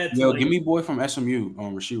give that. Yo, give me boy from SMU,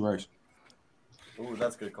 Rasheed Rice. Ooh,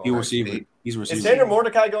 that's a good call. He's receiver. Is Tanner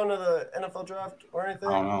Mordecai going to the NFL draft or anything?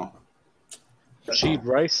 I don't know. Rasheed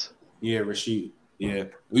Rice. Yeah, Rasheed. Yeah,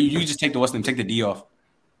 you just take the what's name, take the D off.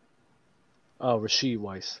 Oh, Rasheed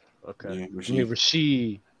Rice. Okay. Yeah,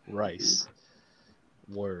 Rasheed Rice.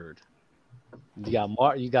 Word.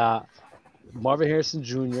 You got Marvin Harrison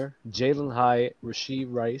Jr., Jalen Hyatt,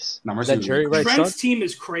 Rasheed Rice. No, is that Jerry Rice's son? Trent's team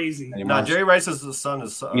is crazy. No, Jerry Rice's son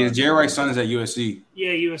is. Yeah, Jerry Rice's son is at USC.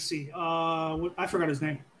 Yeah, USC. I forgot his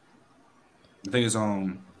name. I think it's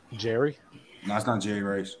Jerry. No, it's not Jerry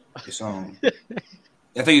Rice. It's I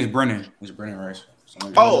think it's Brennan. It's Brennan Rice.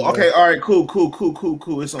 Oh, okay. All right.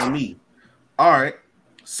 Cool. It's on me. All right.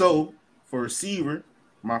 So for receiver,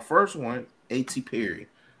 my first one, A.T. Perry.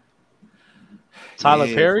 Tyler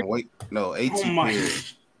Perry? No, A.T. Perry.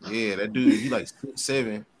 Yeah, that dude. He like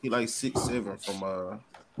 6'7". He like 6'7" from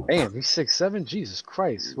Damn, he's 6'7". Jesus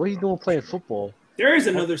Christ, what are you doing playing football? There is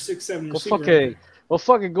another 6'7" receiver.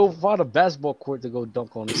 Fucking go find a basketball court to go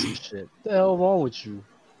dunk on some shit. What the hell wrong with you?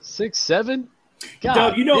 6'7"?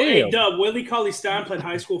 God, Dub, Dub, Willie Cauley-Stein played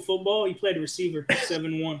high school football. He played receiver,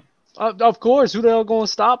 7'1". Of course, who the hell going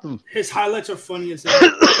to stop him? His highlights are funny as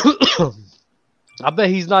hell. I bet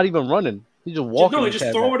he's not even running. He's just walking. No, he just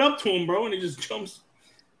throw it up to him, bro, and he just jumps.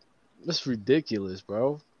 That's ridiculous,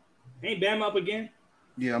 bro. Ain't Bam up again?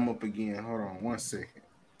 Yeah, I'm up again. Hold on 1 second.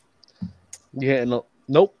 Yeah, nope.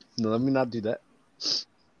 No, let me not do that.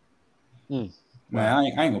 Man, I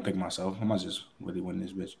ain't gonna pick myself. I might just really win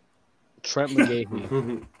this bitch. Trent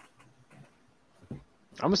McGahee. I'm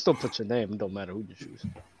gonna still put your name. It don't matter who you choose.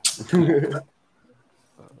 I'm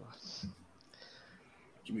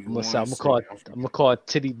gonna call it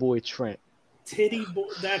Titty Boy Trent. Titty Boy,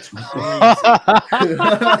 that's crazy.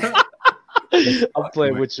 I'm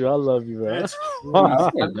playing with you. I love you, man. That's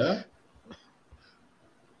crazy.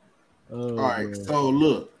 All right, man. So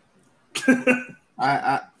look,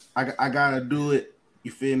 I gotta do it.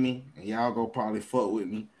 You feel me? And y'all go probably fuck with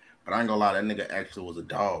me, but I ain't gonna lie. That nigga actually was a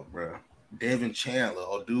dog, bro. Devin Chandler,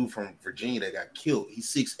 a dude from Virginia that got killed. He's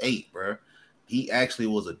 6'8", bro. He actually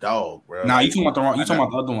was a dog, bro. Nah, you talking about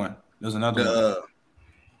the other one. There's another one.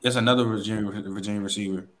 It's another Virginia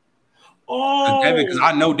receiver. Oh, Because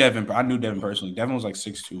I know Devin. I knew Devin personally. Devin was like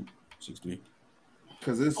 6'2", 6'3".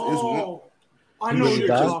 Because it's one. I know you're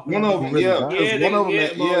talking. One of them,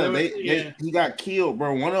 he got killed,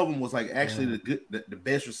 bro. One of them was like actually the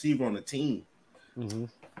best receiver on the team. Mm-hmm.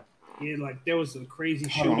 Yeah, like there was a crazy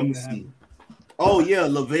shooting. Oh yeah,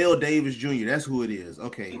 Lavelle Davis Jr. That's who it is.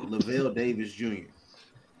 Okay, Lavelle Davis Jr.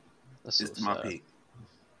 That's my pick.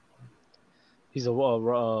 He's a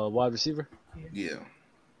wide receiver. Yeah.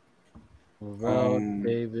 Lavelle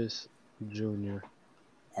Davis Jr.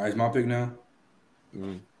 All right, it's my pick now.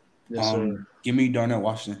 Yes, sir. Give me Darnell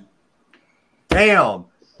Washington. Damn.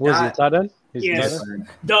 Was he tight end? Yes.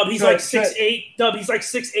 Dub, he's like 6'8". Dub, he's like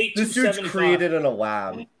 6'8". This dude's created in a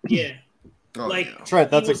lab. Yeah. Trent,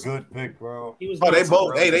 that's a good pick, bro. They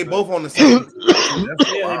both. Hey, they both on the same.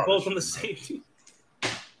 They both on the same team.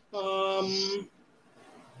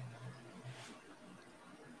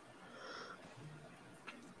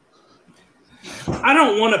 I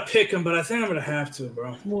don't want to pick him, but I think I'm gonna have to,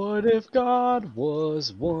 bro. What if God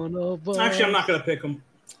was one of us? Actually, I'm not gonna pick him.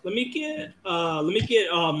 Let me get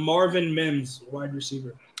Marvin Mims, wide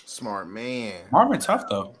receiver. Smart man. Marvin tough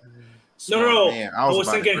though. No. I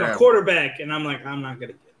was thinking a quarterback, and I'm like, I'm not gonna get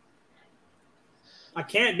it. I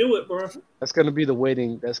can't do it, bro. That's gonna be the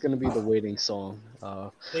waiting. That's gonna be the waiting song.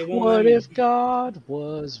 What if God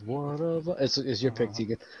was one of us? It's your pick,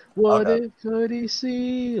 Tegan. What if could he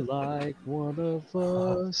see like one of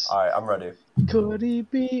us? All right, I'm ready. Could he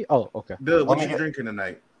be? Oh, okay. Good. What you drinking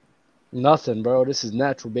tonight? Nothing, bro. This is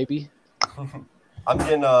natural, baby. I'm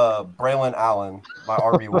getting Braylon Allen, my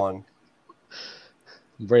RB1.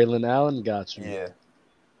 Braylon Allen, got you. Yeah.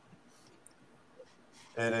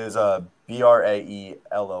 It is Braelon.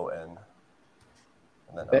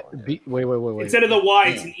 And then wait. Instead of the Y,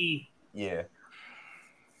 it's an E. Yeah.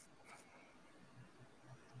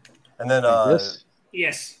 And then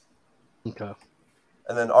yes. Okay.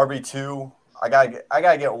 And then RB2, I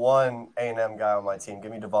gotta get one A&M guy on my team.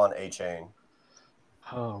 Give me Devon A-Chain.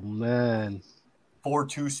 Oh man.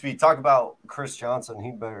 4.2 speed. Talk about Chris Johnson.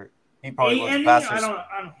 He probably was faster.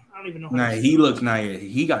 I don't even know. Nah, he looks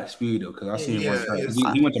he got speed though, because I seen him one time.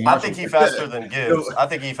 He went to Marshall. I think he faster than Gibbs. I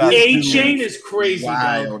think he faster. A-Chain is crazy.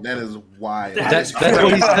 Wow, that is wild. That's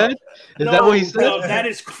what he said? Is that what he said? No, that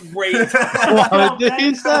is crazy. What did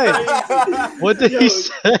he say? What did he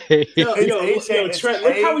say? Yo, Trent,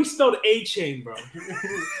 look how he spelled A-Chain, bro.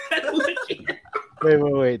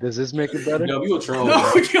 Wait. Does this make it better? No, you a troll.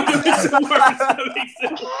 No, it's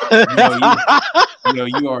Yo,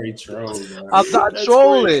 you already trolled. Bro. I'm not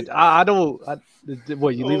trolling. I don't.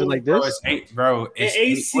 What, you leave it like this? Bro, it's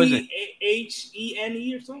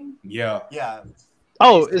ACHENE or something? Yeah.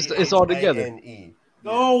 Oh, it's all together.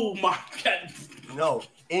 Oh my god. No.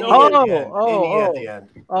 N-E at the end.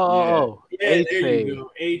 Oh. Yeah, there you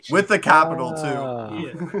go. With the capital too.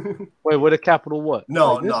 Yeah. Wait, with a capital what?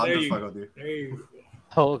 No, I'm just fucking with you. There you go.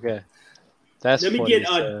 Oh, okay. That's let me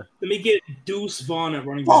get Deuce Vaughn at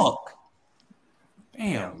running back. Fuck.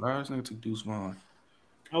 Damn, bro, this nigga took Deuce Vaughn.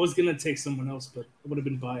 I was gonna take someone else, but it would have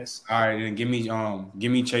been biased. All right, then give me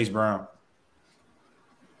Chase Brown.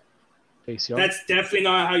 Chase Young? That's definitely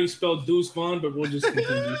not how you spell Deuce Vaughn, but we'll just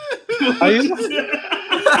continue.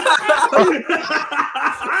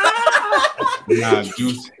 Nah,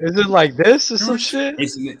 Deuce. Is it like this or some shit?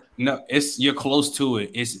 It's you're close to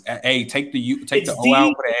it. It's A. Take the O D?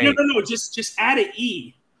 out for the A. No. Just add an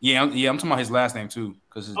E. Yeah, I'm talking about his last name too.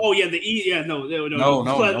 The E. Yeah, no. Oh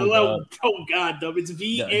God, Dub. It's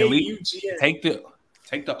VAUGN. Take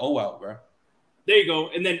the O out, bro. There you go,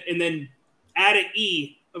 and then add an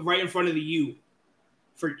E right in front of the U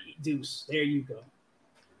for Deuce. There you go.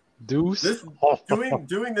 Deuce.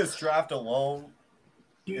 Doing this draft alone.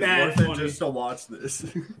 Mad funny. Just to watch this.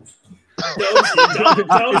 It's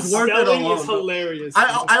worth it alone. Is hilarious.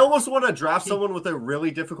 I almost want to draft someone with a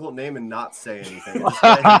really difficult name and not say anything.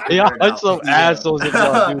 Yeah, I'm some assholes if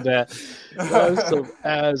y'all do that. I'm some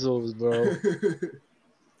assholes, bro.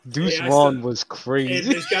 Deuce Vaughn was crazy.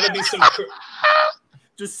 There's got to be some.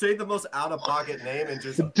 Just say the most out-of-pocket name and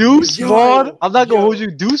just Deuce Vaughn. I'm not gonna hold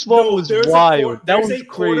you. Deuce Vaughn was wild. That was crazy.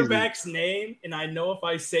 Quarterback's name, and I know if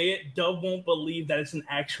I say it, Dub won't believe that it's an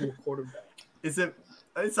actual quarterback. Is it?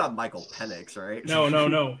 It's not Michael Penix, right?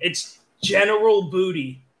 No. It's General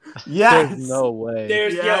Booty. Yes. There's no way.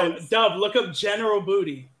 Dub. Look up General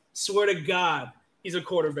Booty. Swear to God, he's a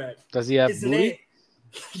quarterback. Does he have booty?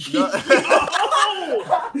 No. That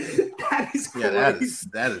is crazy. That is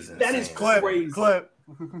insane. That is crazy. Clip.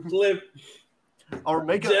 Or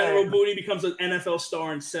make General Booty becomes an NFL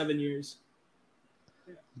star in 7 years.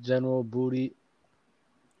 General Booty.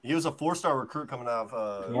 He was a 4-star recruit coming out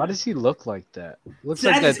of. Why does he look like that? Looks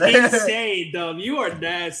that like is insane, Dub. You are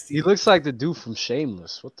nasty. He looks like the dude from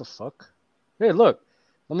Shameless. What the fuck? Hey, look.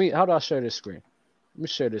 How do I share this screen? Let me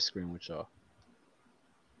share this screen with y'all.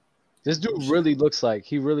 This dude really looks like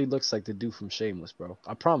the dude from Shameless, bro.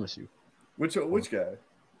 I promise you. Which guy?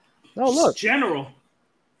 No, look. General.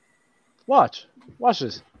 Watch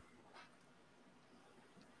this.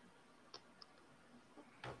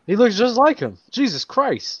 He looks just like him. Jesus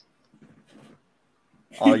Christ.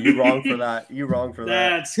 Oh, you wrong for that. You wrong for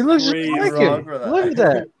that. He looks just like him. Look at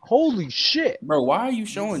that. Holy shit. Bro, why are you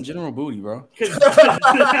showing General Booty, bro? Because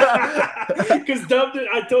Dub,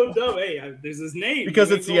 I told Dub, hey, there's his name.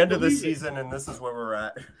 Because it's the end of the season and this is where we're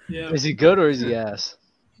at. Yeah. Is he good or is he ass?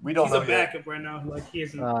 We don't know. He's a backup right now. Like he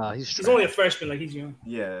isn't. He's only a freshman. Like he's young.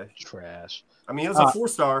 Yeah. Trash. I mean, he was a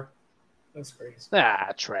 4-star. That's crazy.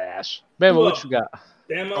 Trash. Bama, what you got?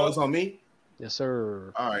 Oh, it's on me? Yes,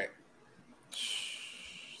 sir. All right.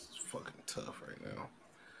 It's fucking tough right now.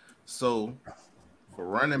 So, for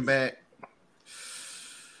running back,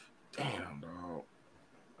 damn, dog.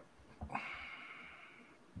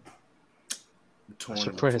 I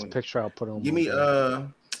should print his picture. I'll put it on. Give me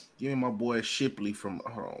my boy Shipley from.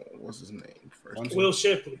 Hold on, what's his name? Will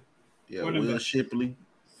Shipley. Yeah, Will Shipley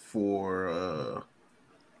for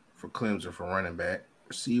Clemson for running back.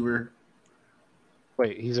 Receiver.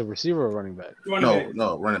 Wait, he's a receiver or running back?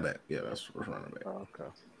 No, running back. Yeah, that's running back. Oh, okay.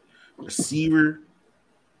 Receiver.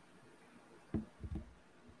 Give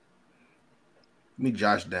me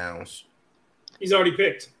Josh Downs. He's already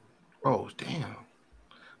picked. Oh, damn.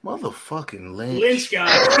 Motherfucking Lynch. Lynch guy.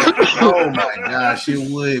 Oh, my gosh.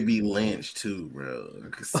 It would be Lynch, too, bro. I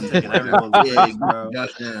can see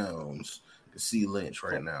Josh Downs. I can see Lynch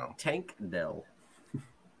right now. Tank Dell.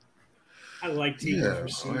 I like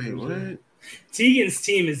Tegan's what? Tegan's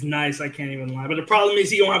team is nice. I can't even lie. But the problem is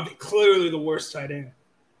he don't have clearly the worst tight end.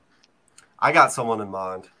 I got someone in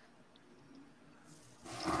mind.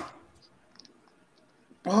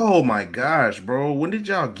 Oh my gosh, bro! When did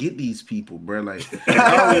y'all get these people, bro? Like, look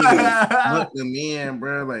them in,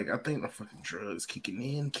 bro. Like, I think the fucking drugs kicking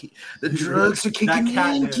in. The drugs are kicking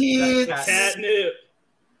in, kids. Catnip.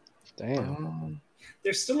 Damn.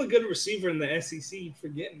 There's still a good receiver in the SEC.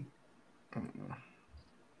 Forgetting.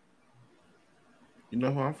 You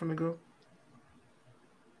know who I'm finna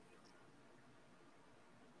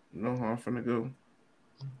go?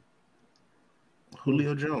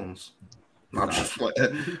 Julio Jones. I'm just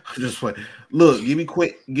playing. Look,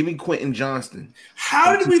 give me Quentin Johnston.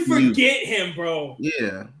 How did we forget him, bro?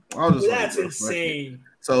 Yeah. That's insane.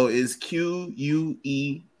 So it's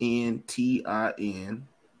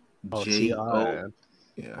QUENTINJO.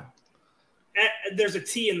 Yeah. There's a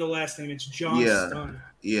T in the last name. It's Johnston.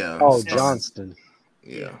 Yeah. Oh, Johnston.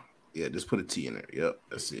 Yeah. Yeah, just put a T in there. Yep,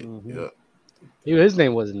 that's it. Mm-hmm. Yep. His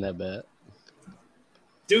name wasn't that bad.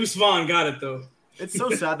 Deuce Vaughn got it, though. It's so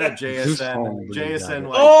sad that JSN.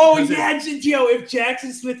 Like, oh, yeah, if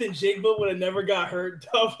Jackson Smith and Jigba would have never got hurt,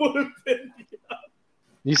 Dub would have been.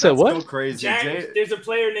 You said what? So crazy. There's a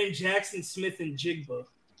player named Jackson Smith and Jigba.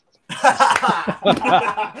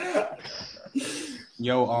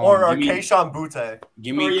 Yo, or Keyshawn Butte.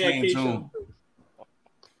 Give me Clayton Tune.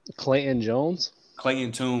 Clayton Jones.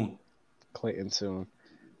 Clayton Tune.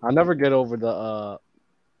 I'll never get over the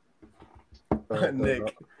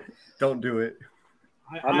Nick. Don't do it.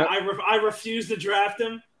 I refuse to draft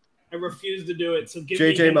him. I refuse to do it. So give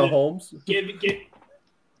JJ me Mahomes. Give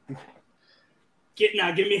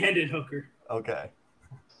me Hendon Hooker. Okay.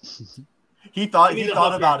 He thought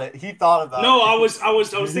about it. No, I was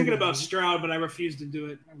thinking about Stroud, but I refused to do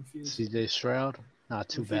it. CJ Stroud, not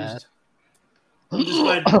too bad. I'm just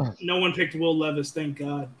glad no one picked Will Levis. Thank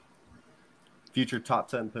God. Future top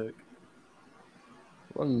 10 pick.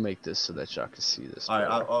 Let me make this so that y'all can see this. All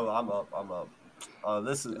right, I'm up.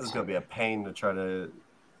 This is gonna be a pain to try to,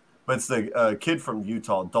 but it's the kid from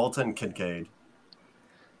Utah, Dalton Kincaid.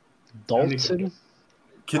 Dalton.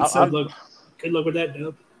 Good luck with that,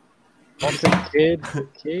 Dub. Dalton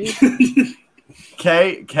Kincade.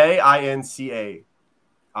 Kincaid.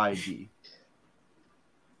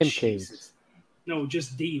 Kincaid. No,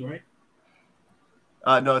 just D, right?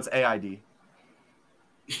 No, it's AID.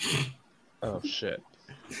 Oh shit.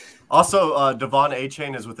 Also, Devon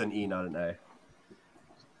A-Chain is with an E, not an A.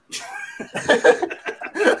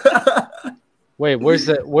 Wait, where's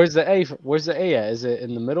the A? Where's the A at? Is it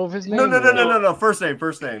in the middle of his name? No. First name.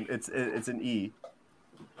 It's an E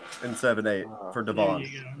instead of an A for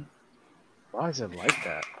Devon. Why is it like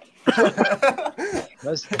that?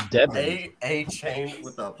 That's deadly. A-Chain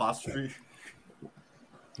with the apostrophe.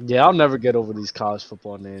 Yeah, I'll never get over these college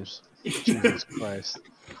football names. Jesus Christ.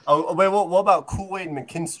 Oh wait, what about Kool-Aid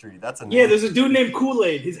McKinstry? That's a name. Yeah, there's a dude named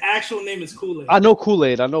Kool-Aid. His actual name is Kool-Aid. I know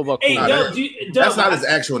Kool-Aid. I know about Kool-Aid. Hey, that's not his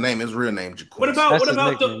actual name. His real name, Jaquez. What about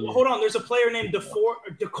hold on? There's a player named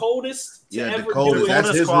the coldest to ever do it. That's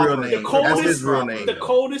his real name. That's his real name. The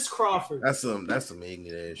coldest Crawford. That's some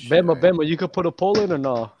ignorant shit. Bama, you could put a poll in or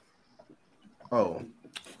no? Oh,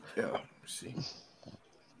 yeah. Let's see.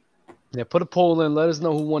 Yeah, put a poll in. Let us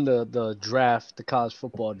know who won the draft, the college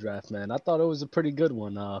football draft, man. I thought it was a pretty good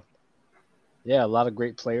one. Yeah, a lot of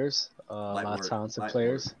great players, a lot of talented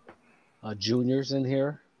players, juniors in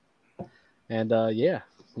here, and yeah,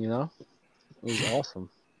 you know, it was awesome.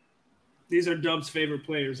 These are Dub's favorite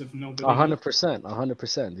players, if nobody.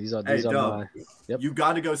 100%. These are Dub, Yep. You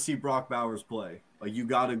got to go see Brock Bowers play. Like you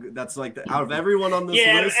got to. That's like out of everyone on this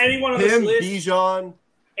list. Anyone on this list. Bijan.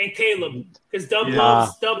 And Caleb, because Dub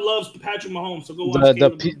loves Patrick Mahomes. So go watch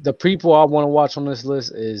the people I want to watch on this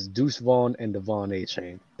list is Deuce Vaughn and Devon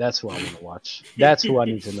A-Chain. That's who I want to watch. That's who I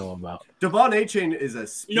need to know about. Devon A-Chain is a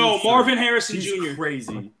speedster. No, Marvin Harrison He's Jr.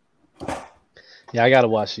 Crazy. Yeah, I gotta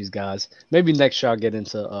watch these guys. Maybe next year I'll get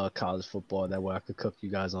into college football. That way I could cook you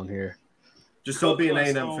guys on here. Just don't be an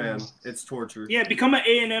A&M fan. It's torture. Yeah, become an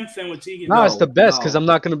A&M fan with Tegan. No, it's the best because I'm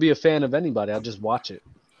not going to be a fan of anybody. I'll just watch it.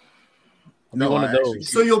 One of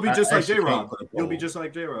those. So you'll be just like J-Rob. You'll be just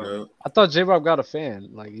like J-Rob. Yeah. I thought J-Rob got a fan.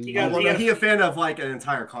 Like he a fan of like an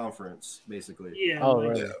entire conference, basically. Yeah. Oh,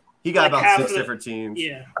 really? Yeah. He got like about 6 different teams.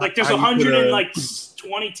 Yeah. Like there's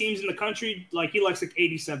 120 teams in the country. Like he likes like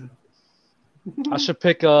 87. I should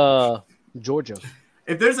pick Georgia.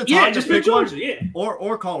 If there's a time to pick Georgia, one,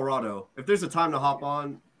 or Colorado. If there's a time to hop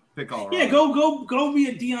on, pick Colorado. Yeah, go be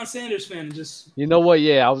a Deion Sanders fan and just. You know what?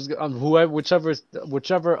 Yeah, whichever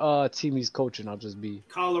team he's coaching, I'll just be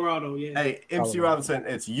Colorado. Yeah. Hey, MC Robinson,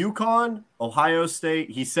 it's UConn, Ohio State.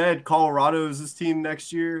 He said Colorado is his team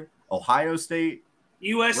next year. Ohio State,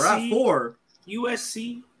 USC. We're at 4.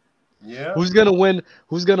 USC. Yeah. Who's gonna win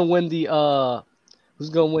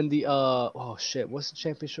the oh shit, what's the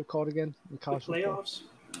championship called again in college playoffs?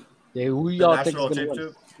 Yeah, who y'all think is gonna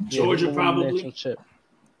win? Georgia probably.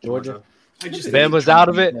 Georgia. Bama's out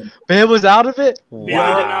of it. Bama's out of it.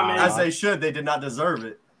 Wow. As they should. They did not deserve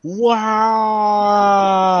it. Wow.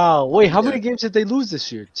 Wait, how many games did they lose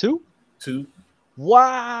this year? 2? 2.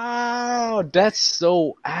 Wow, that's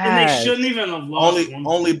so ass. And they shouldn't even have lost.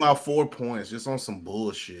 Only by 4 points, just on some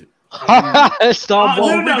bullshit. Stop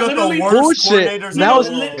bullshit. Now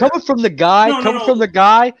coming from the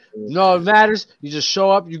guy. No, it matters. You just show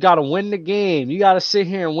up. You got to win the game. You got to sit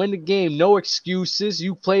here and win the game. No excuses.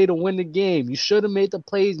 You play to win the game. You should have made the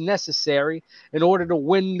plays necessary in order to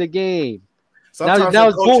win the game. Now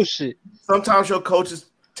it's bullshit. Sometimes your coaches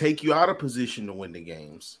take you out of position to win the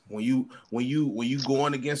games. When you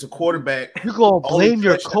going against a quarterback, you gonna blame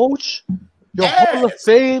your coach? Your Hall of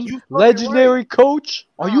Fame legendary coach?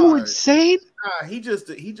 Are you insane? Nah, he just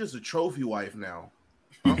a trophy wife now.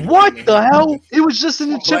 What the hell? He was just in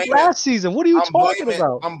the chip last season. What are you talking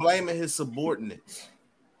about? I'm blaming his subordinates.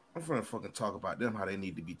 I'm gonna fucking talk about them how they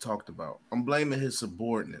need to be talked about. I'm blaming his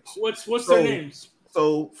subordinates. What's their names?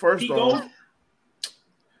 So first off,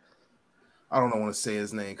 I don't want to say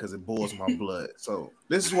his name because it boils my blood. So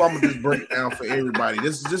this is what I'm gonna just break down for everybody.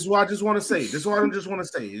 This is what I just want to say. This is what I just want to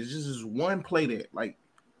say. It's just one play that like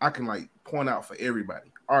I can like point out for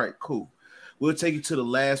everybody. All right, cool. We'll take you to the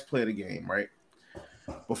last play of the game, right?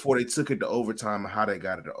 Before they took it to overtime and how they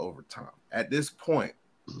got it to overtime. At this point,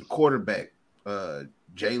 the quarterback,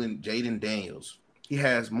 Jaden Daniels, he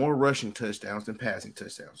has more rushing touchdowns than passing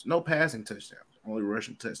touchdowns. No passing touchdowns, only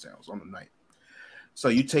rushing touchdowns on the night. So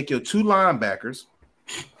you take your 2 linebackers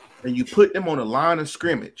and you put them on the line of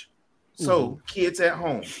scrimmage. So kids at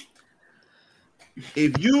home,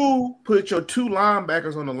 if you put your 2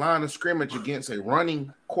 linebackers on the line of scrimmage against a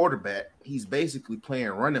running quarterback, he's basically playing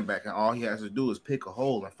running back, and all he has to do is pick a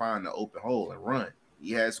hole and find the open hole and run.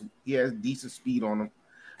 He has decent speed on him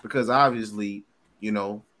because obviously, you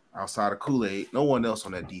know, outside of Kool-Aid, no one else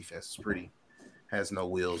on that defense has no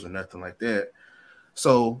wheels or nothing like that.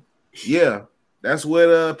 So yeah. That's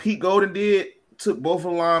what Pete Golden did. Took both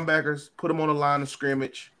of the linebackers, put them on the line of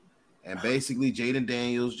scrimmage, and basically Jaden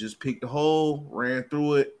Daniels just picked the hole, ran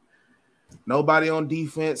through it. Nobody on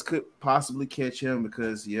defense could possibly catch him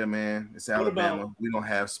because, yeah, man, it's Alabama. We don't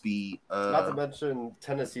have speed. Not to mention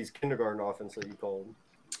Tennessee's kindergarten offense that you called.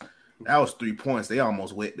 That was 3 points. They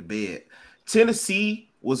almost wet the bed. Tennessee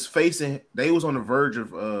was they was on the verge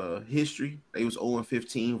of history. They was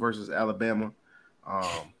 0-15 versus Alabama.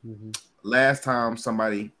 Last time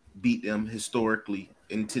somebody beat them historically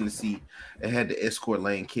in Tennessee, they had to escort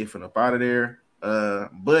Lane Kiffin up out of there.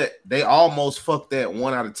 But they almost fucked that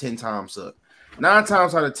 1 out of 10 times up. 9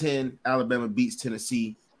 times out of 10, Alabama beats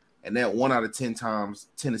Tennessee, and that 1 out of 10 times,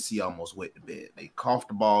 Tennessee almost wet the bed. They coughed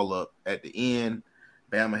the ball up at the end.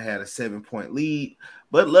 Bama had a 7-point lead,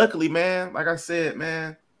 but luckily, man, like I said,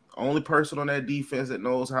 man, only person on that defense that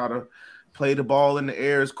knows how to play the ball in the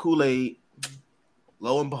air is Kool-Aid.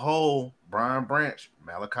 Lo and behold, Brian Branch,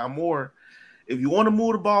 Malachi Moore. If you want to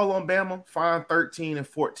move the ball on Bama, find 13 and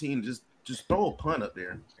 14. Just throw a punt up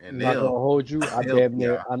there. And I'm not gonna hold you. I damn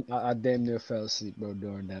near fell asleep, bro,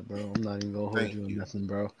 during that, bro. I'm not even gonna hold you on nothing,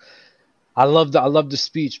 bro. I love the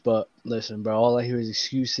speech, but listen, bro, all I hear is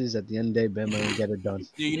excuses. At the end of the day, Bama didn't get it done.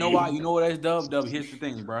 Yeah, you know why? You know what that's Dub? Here's the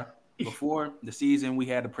thing, bro. Before the season, we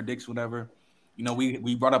had to predict whatever. You know,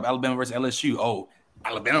 we brought up Alabama versus LSU. Oh,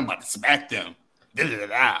 Alabama about to smack them.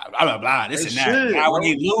 Blah, blah, blah, this and that. Now when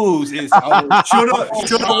they lose, it's shoulda,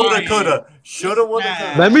 woulda, coulda. Shoulda, woulda,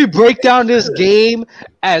 coulda. Let me break down this game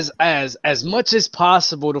as much as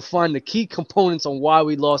possible to find the key components on why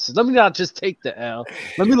we lost it. Let me not just take the L.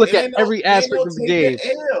 Let me look at every aspect of the game.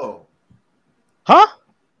 Huh?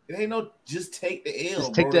 It ain't no just take the L.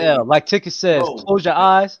 Just take the L. Like Ticket says, close your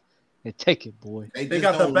eyes and take it, boy. They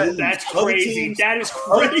got the best. That's crazy. That is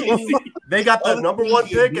crazy. They got the number 1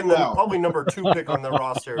 pick and then probably number 2 pick on their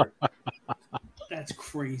roster. That's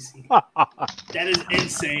crazy. That is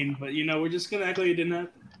insane. But we're just gonna act like it didn't happen.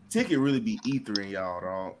 Ticket really be ethering y'all,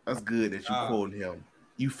 dog. That's good that you quoting him.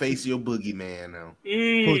 You face your boogeyman now.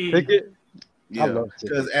 Ticket? Yeah,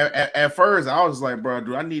 because at first I was like, bro,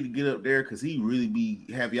 do I need to get up there? Because he really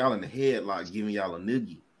have y'all in the headlock, giving y'all a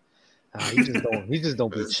noogie. He just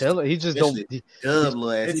don't be chilling. He just don't.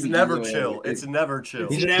 It's never chill. It's never chill.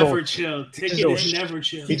 He's never chill. Ticket is never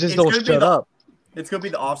chill. He just don't shut up. It's gonna be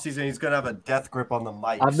the offseason. He's gonna have a death grip on the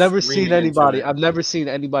mic. I've never seen anybody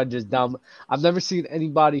just down. I've never seen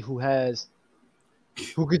anybody who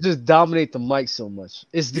could just dominate the mic so much.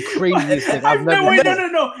 It's the craziest thing.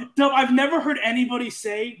 No. Dub, I've never heard anybody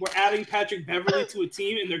say we're adding Patrick Beverley to a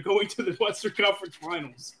team and they're going to the Western Conference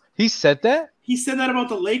Finals. He said that? He said that about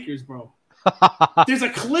the Lakers, bro. There's a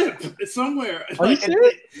clip somewhere. Are you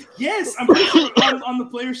serious? Yes, I'm pretty sure on the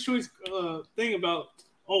Players' Choice thing about,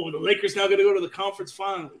 the Lakers now going to go to the conference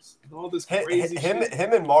finals. All this crazy shit.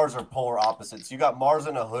 Him and Mars are polar opposites. You got Mars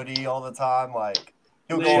in a hoodie all the time. Like,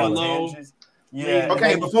 he'll go on tangents. Yeah.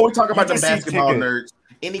 Okay, before we talk about the basketball nerds,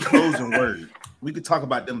 any closing word? We could talk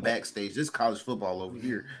about them backstage. This is college football over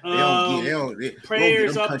here.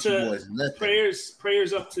 Prayers up to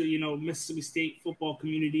Mississippi State football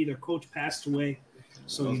community. Their coach passed away,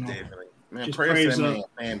 so definitely. Man, prayers to their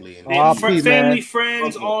family family,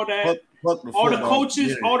 friends, all that. All the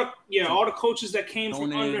coaches, all the coaches that came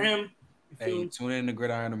from under him. Hey, tune in to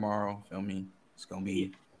Gridiron tomorrow. Feel me? It's gonna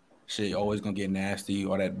be shit. Always gonna get nasty.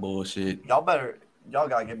 All that bullshit. Y'all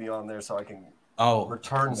gotta get me on there so I can.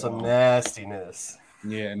 Return some nastiness.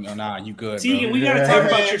 Yeah, you good. Tegan, we gotta talk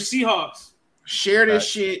about your Seahawks. Share this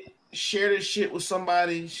shit. Share this shit with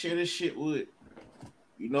somebody. Share this shit with,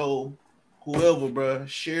 whoever, bro.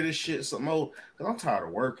 Share this shit some more. Cause I'm tired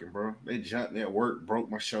of working, bro. They jumped me at work, broke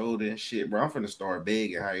my shoulder and shit, bro. I'm finna start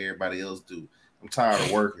begging how everybody else do. I'm tired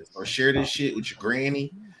of working. So share this shit with your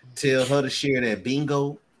granny. Tell her to share that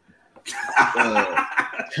bingo.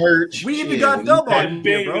 Church. We even got Dub on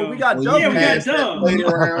here, bro. We got Dub.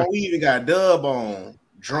 We even got Dub on.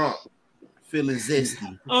 Drunk. Feeling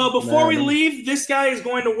zesty. Before we leave, this guy is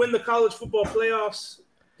going to win the college football playoffs.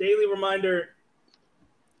 Daily reminder.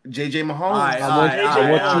 JJ Mahomes.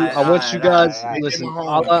 I want you guys listen.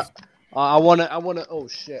 I want to. Oh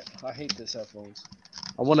shit! I hate this headphones.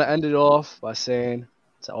 I want to end it off by saying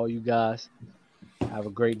to all you guys, have a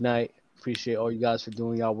great night. Appreciate all you guys for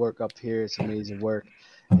doing y'all work up here. It's amazing work.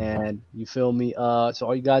 And you feel me? So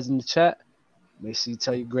all you guys in the chat, make sure you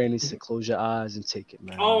tell your grannies to close your eyes and take it,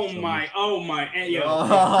 man. Oh my. And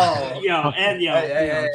yo. Hey.